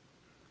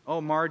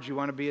 Oh, Marge, you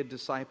want to be a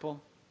disciple?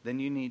 Then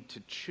you need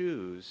to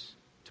choose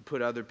to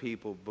put other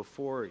people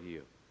before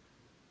you.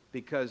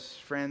 Because,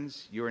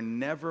 friends, you're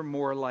never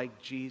more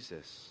like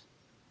Jesus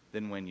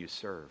than when you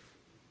serve.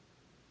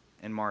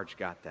 And Marge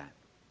got that.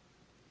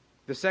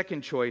 The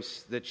second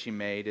choice that she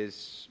made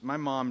is my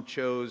mom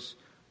chose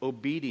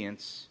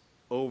obedience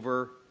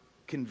over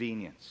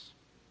convenience.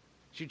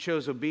 She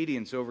chose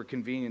obedience over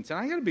convenience. And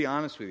I got to be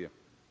honest with you.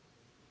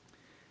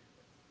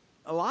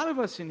 A lot of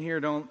us in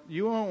here don't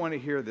want to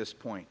hear this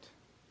point.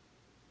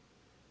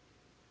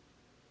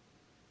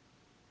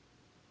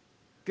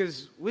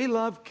 Because we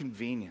love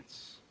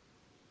convenience.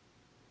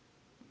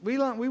 We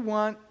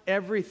want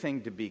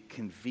everything to be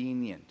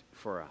convenient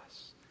for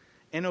us.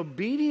 And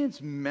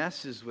obedience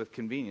messes with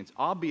convenience.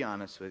 I'll be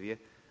honest with you.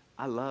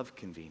 I love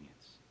convenience.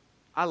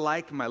 I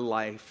like my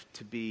life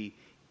to be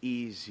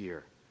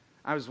easier.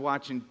 I was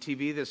watching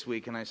TV this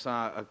week and I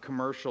saw a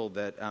commercial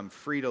that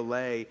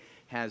Frito-Lay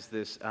has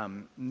this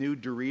new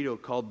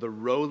Dorito called the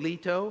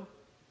Rolito.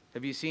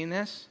 Have you seen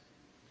this?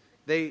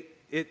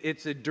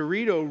 It's a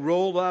Dorito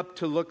rolled up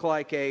to look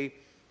like a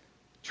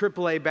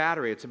AAA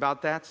battery. It's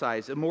about that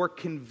size. A more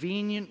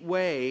convenient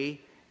way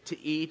to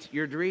eat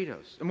your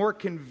Doritos. A more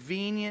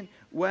convenient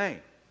way.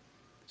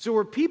 So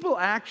were people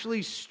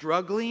actually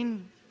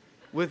struggling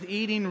with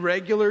eating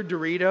regular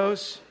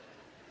Doritos?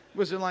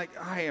 Was it like,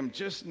 I am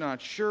just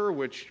not sure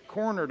which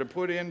corner to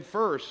put in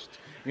first,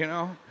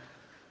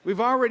 We've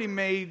already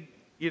made,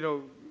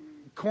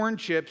 corn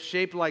chips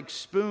shaped like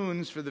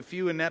spoons for the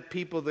few inept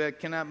people that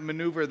cannot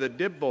maneuver the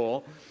dip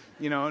bowl.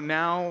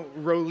 Now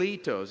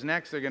Rolitos.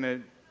 Next, they're going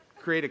to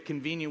create a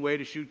convenient way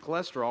to shoot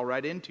cholesterol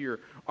right into your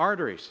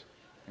arteries.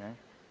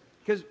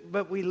 Okay?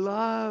 But we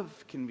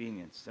love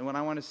convenience. And what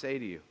I want to say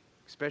to you,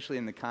 especially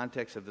in the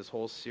context of this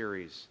whole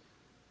series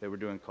that we're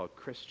doing called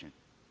Christian,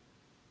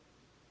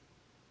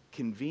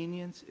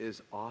 convenience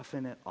is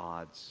often at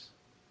odds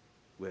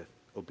with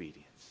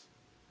obedience.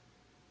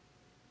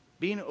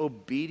 Being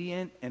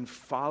obedient and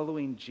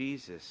following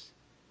Jesus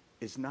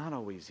is not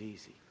always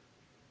easy.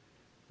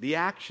 The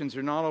actions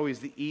are not always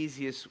the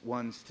easiest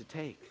ones to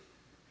take.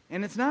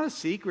 And it's not a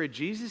secret.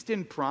 Jesus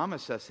didn't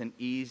promise us an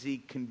easy,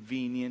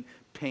 convenient,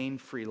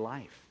 pain-free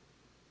life.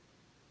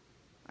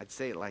 I'd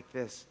say it like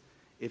this.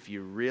 If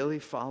you really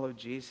follow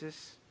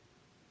Jesus,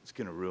 it's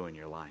going to ruin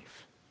your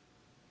life.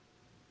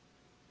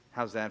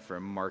 How's that for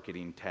a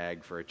marketing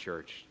tag for a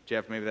church?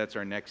 Jeff, maybe that's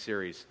our next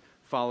series.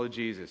 Follow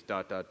Jesus, ...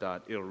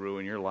 It'll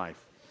ruin your life.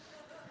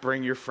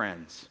 Bring your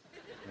friends.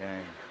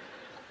 Okay.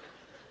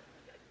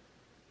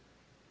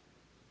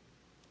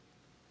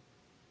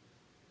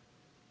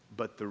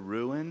 But the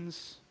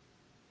ruins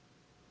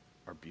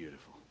are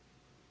beautiful.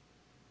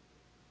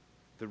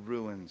 The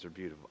ruins are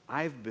beautiful.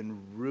 I've been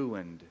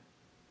ruined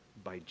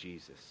by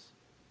Jesus.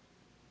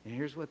 And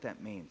here's what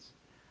that means.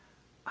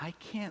 I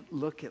can't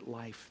look at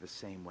life the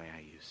same way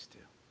I used to.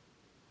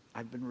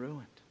 I've been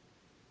ruined.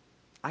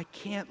 I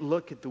can't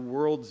look at the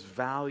world's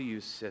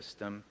value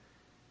system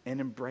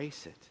and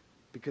embrace it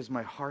because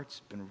my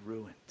heart's been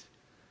ruined.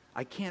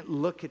 I can't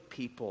look at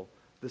people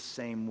the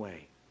same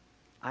way.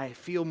 I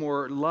feel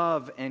more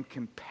love and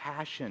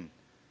compassion,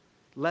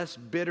 less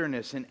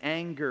bitterness and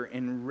anger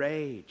and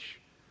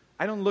rage.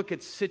 I don't look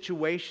at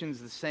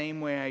situations the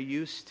same way I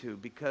used to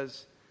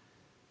because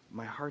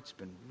my heart's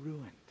been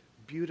ruined,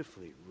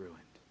 beautifully ruined.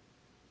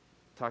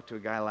 Talked to a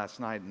guy last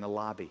night in the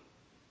lobby.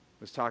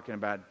 Was talking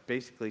about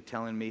basically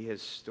telling me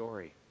his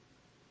story.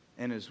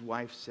 And his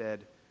wife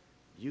said,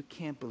 "You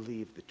can't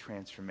believe the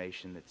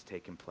transformation that's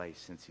taken place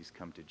since he's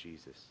come to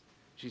Jesus."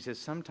 She says,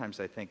 "Sometimes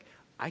I think,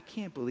 I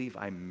can't believe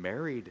I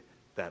married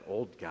that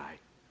old guy.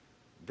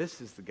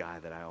 This is the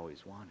guy that I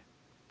always wanted."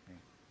 Okay?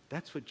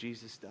 That's what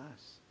Jesus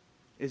does,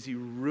 is he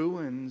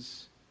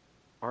ruins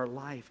our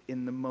life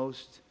in the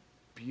most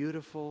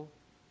beautiful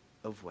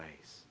of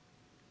ways.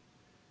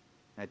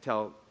 I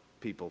tell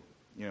people,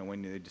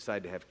 when they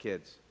decide to have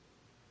kids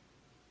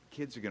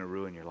are going to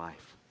ruin your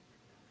life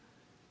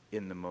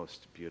in the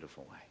most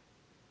beautiful way.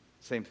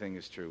 Same thing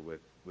is true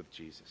with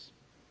Jesus.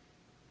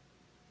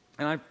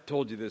 And I've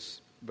told you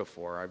this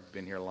before. I've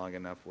been here long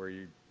enough where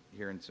you're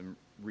hearing some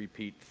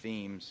repeat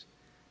themes.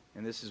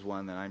 And this is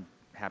one that I'm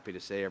happy to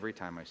say every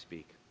time I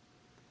speak.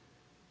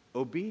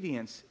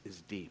 Obedience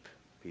is deep,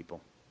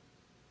 people.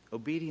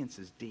 Obedience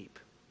is deep.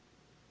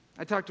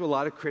 I talk to a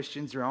lot of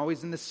Christians. They're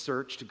always in the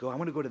search to go, I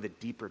want to go to the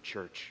deeper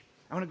church.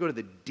 I want to go to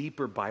the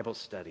deeper Bible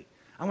study.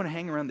 I want to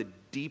hang around the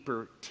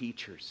deeper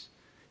teachers.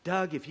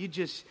 Doug, if you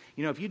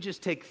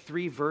just take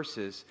 3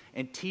 verses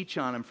and teach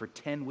on them for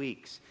 10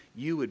 weeks,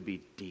 you would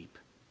be deep.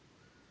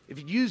 If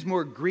you use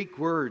more Greek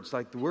words,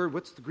 like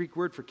what's the Greek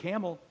word for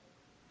camel?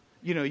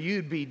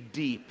 You'd be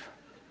deep.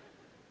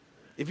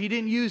 If you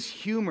didn't use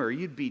humor,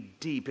 you'd be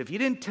deep. If you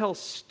didn't tell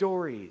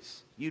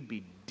stories, you'd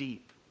be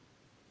deep.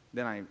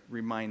 Then I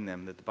remind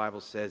them that the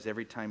Bible says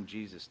every time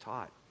Jesus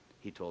taught,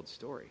 he told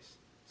stories.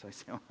 So I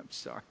say, I'm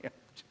sorry,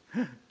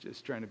 I'm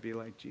just trying to be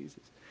like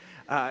Jesus.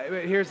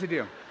 But here's the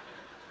deal.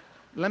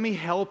 Let me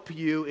help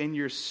you in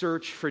your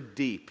search for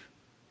deep.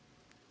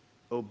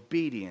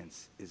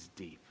 Obedience is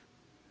deep.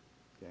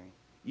 Okay?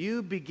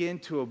 You begin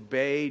to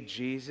obey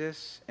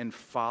Jesus and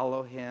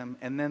follow him,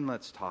 and then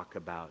let's talk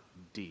about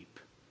deep.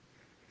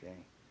 Okay?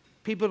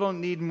 People don't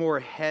need more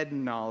head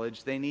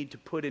knowledge. They need to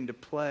put into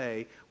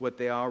play what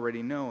they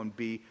already know and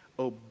be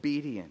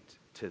obedient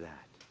to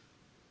that.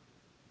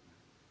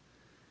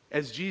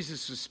 As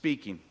Jesus was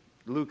speaking,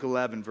 Luke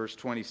 11, verse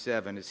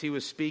 27, as he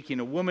was speaking,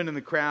 a woman in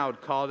the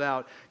crowd called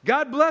out,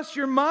 "God bless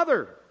your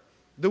mother,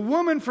 the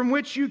woman from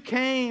which you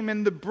came,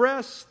 and the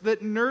breasts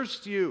that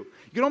nursed you."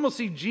 You can almost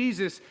see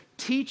Jesus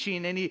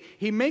teaching, and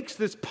he makes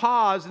this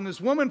pause, and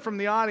this woman from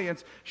the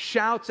audience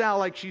shouts out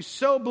like she's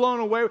so blown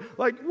away,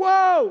 like,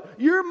 "Whoa,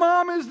 your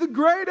mom is the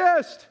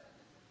greatest!"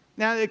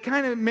 Now, it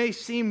kind of may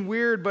seem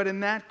weird, but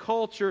in that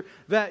culture,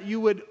 that you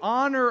would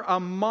honor a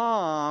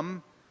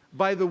mom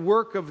by the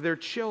work of their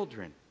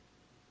children.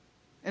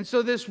 And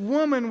so this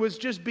woman was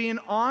just being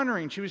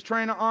honoring. She was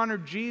trying to honor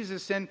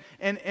Jesus and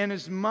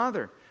his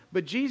mother.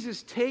 But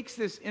Jesus takes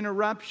this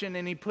interruption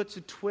and he puts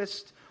a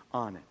twist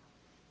on it.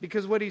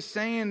 Because what he's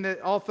saying,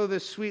 that although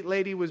this sweet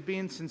lady was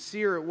being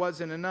sincere, it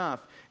wasn't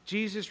enough.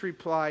 Jesus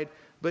replied,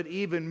 "But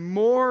even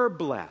more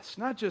blessed,"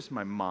 not just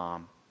my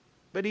mom,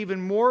 but even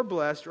more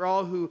blessed are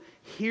all who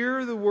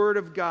hear the word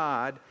of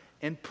God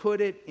and put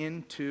it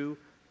into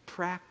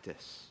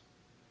practice.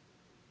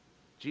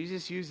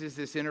 Jesus uses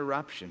this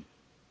interruption,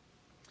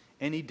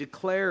 and he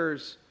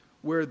declares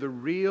where the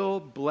real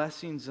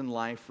blessings in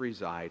life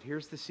reside.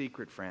 Here's the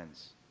secret,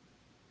 friends.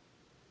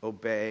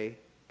 Obey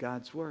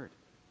God's word.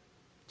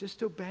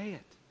 Just obey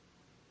it.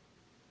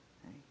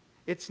 Okay?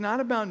 It's not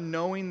about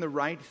knowing the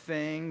right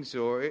things,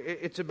 or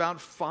it's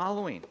about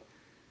following.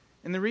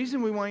 And the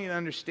reason we want you to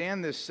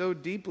understand this so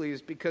deeply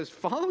is because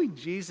following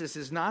Jesus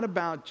is not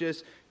about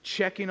just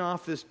checking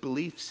off this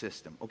belief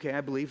system. Okay,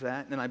 I believe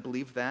that, and I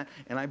believe that,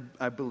 and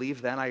I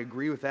believe that. I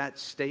agree with that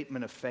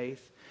statement of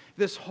faith.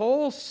 This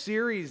whole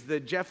series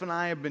that Jeff and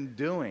I have been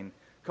doing,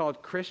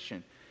 called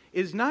Christian,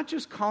 is not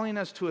just calling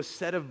us to a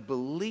set of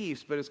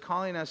beliefs, but is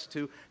calling us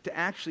to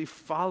actually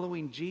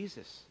following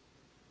Jesus.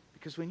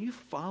 Because when you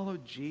follow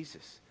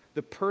Jesus,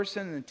 the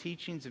person and the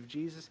teachings of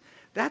Jesus,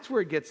 that's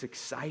where it gets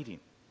exciting.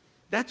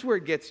 That's where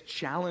it gets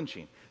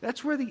challenging.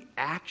 That's where the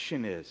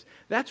action is.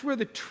 That's where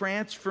the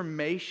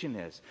transformation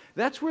is.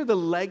 That's where the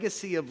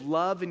legacy of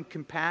love and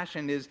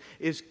compassion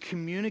is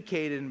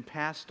communicated and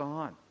passed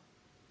on.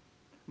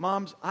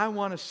 Moms, I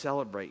want to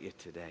celebrate you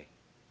today.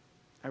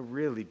 I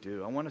really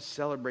do. I want to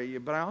celebrate you,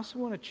 but I also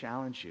want to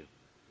challenge you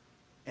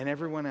and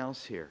everyone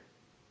else here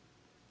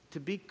to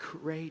be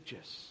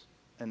courageous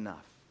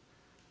enough,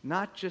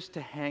 not just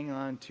to hang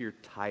on to your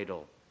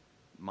title,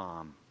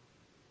 mom,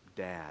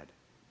 dad,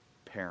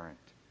 parent,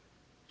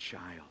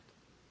 child.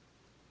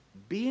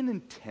 Be an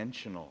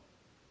intentional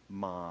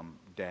mom,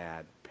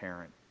 dad,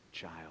 parent,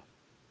 child.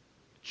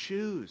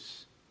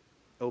 Choose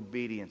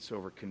obedience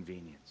over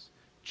convenience.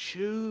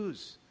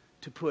 Choose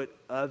to put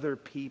other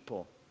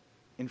people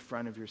in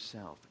front of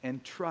yourself.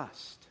 And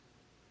trust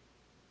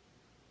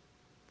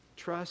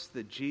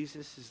that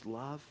Jesus'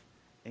 love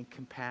and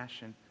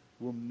compassion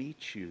will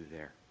meet you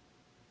there.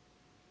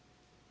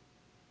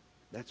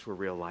 That's where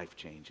real life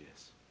change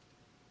is.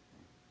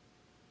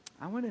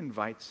 I want to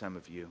invite some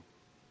of you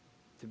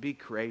to be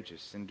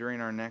courageous. And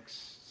during our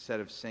next set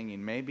of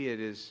singing, maybe it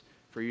is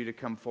for you to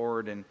come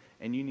forward and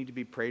you need to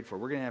be prayed for.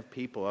 We're going to have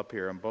people up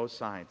here on both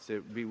sides that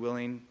would be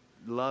willing,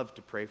 love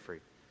to pray for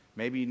you.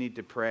 Maybe you need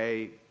to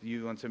pray,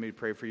 you want somebody to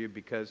pray for you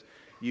because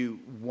you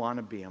want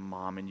to be a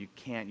mom and you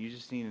can't. You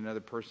just need another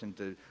person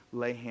to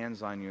lay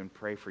hands on you and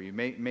pray for you.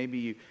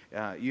 Maybe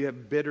you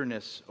have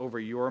bitterness over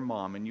your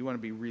mom and you want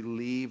to be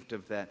relieved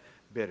of that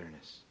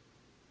bitterness.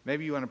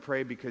 Maybe you want to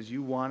pray because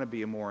you want to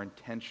be a more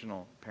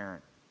intentional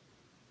parent.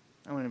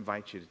 I want to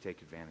invite you to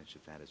take advantage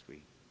of that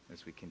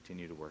as we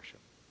continue to worship.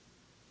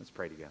 Let's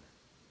pray together.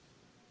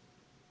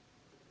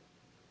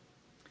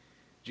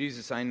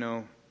 Jesus, I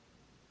know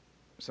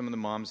some of the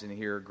moms in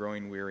here are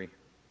growing weary.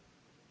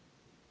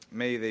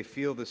 May they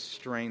feel the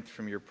strength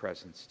from your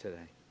presence today.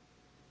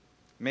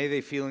 May they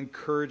feel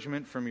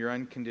encouragement from your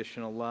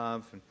unconditional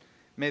love. And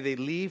may they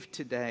leave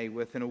today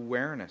with an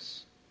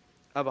awareness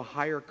of a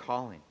higher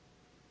calling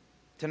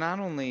to not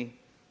only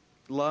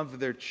love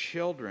their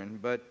children,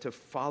 but to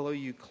follow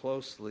you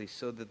closely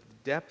so that the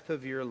depth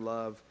of your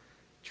love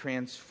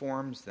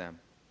transforms them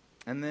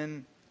and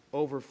then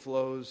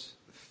overflows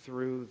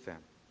through them.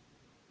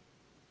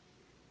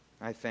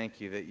 I thank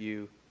you that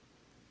you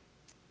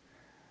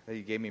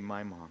gave me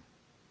my mom,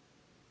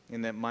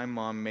 and that my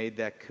mom made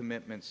that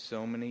commitment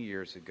so many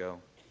years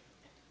ago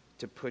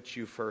to put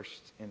you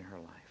first in her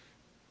life.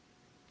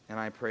 And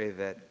I pray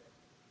that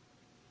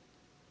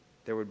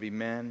there would be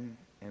men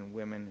and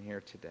women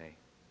here today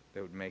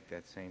that would make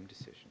that same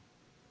decision.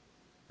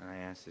 And I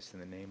ask this in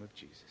the name of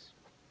Jesus.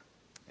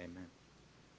 Amen.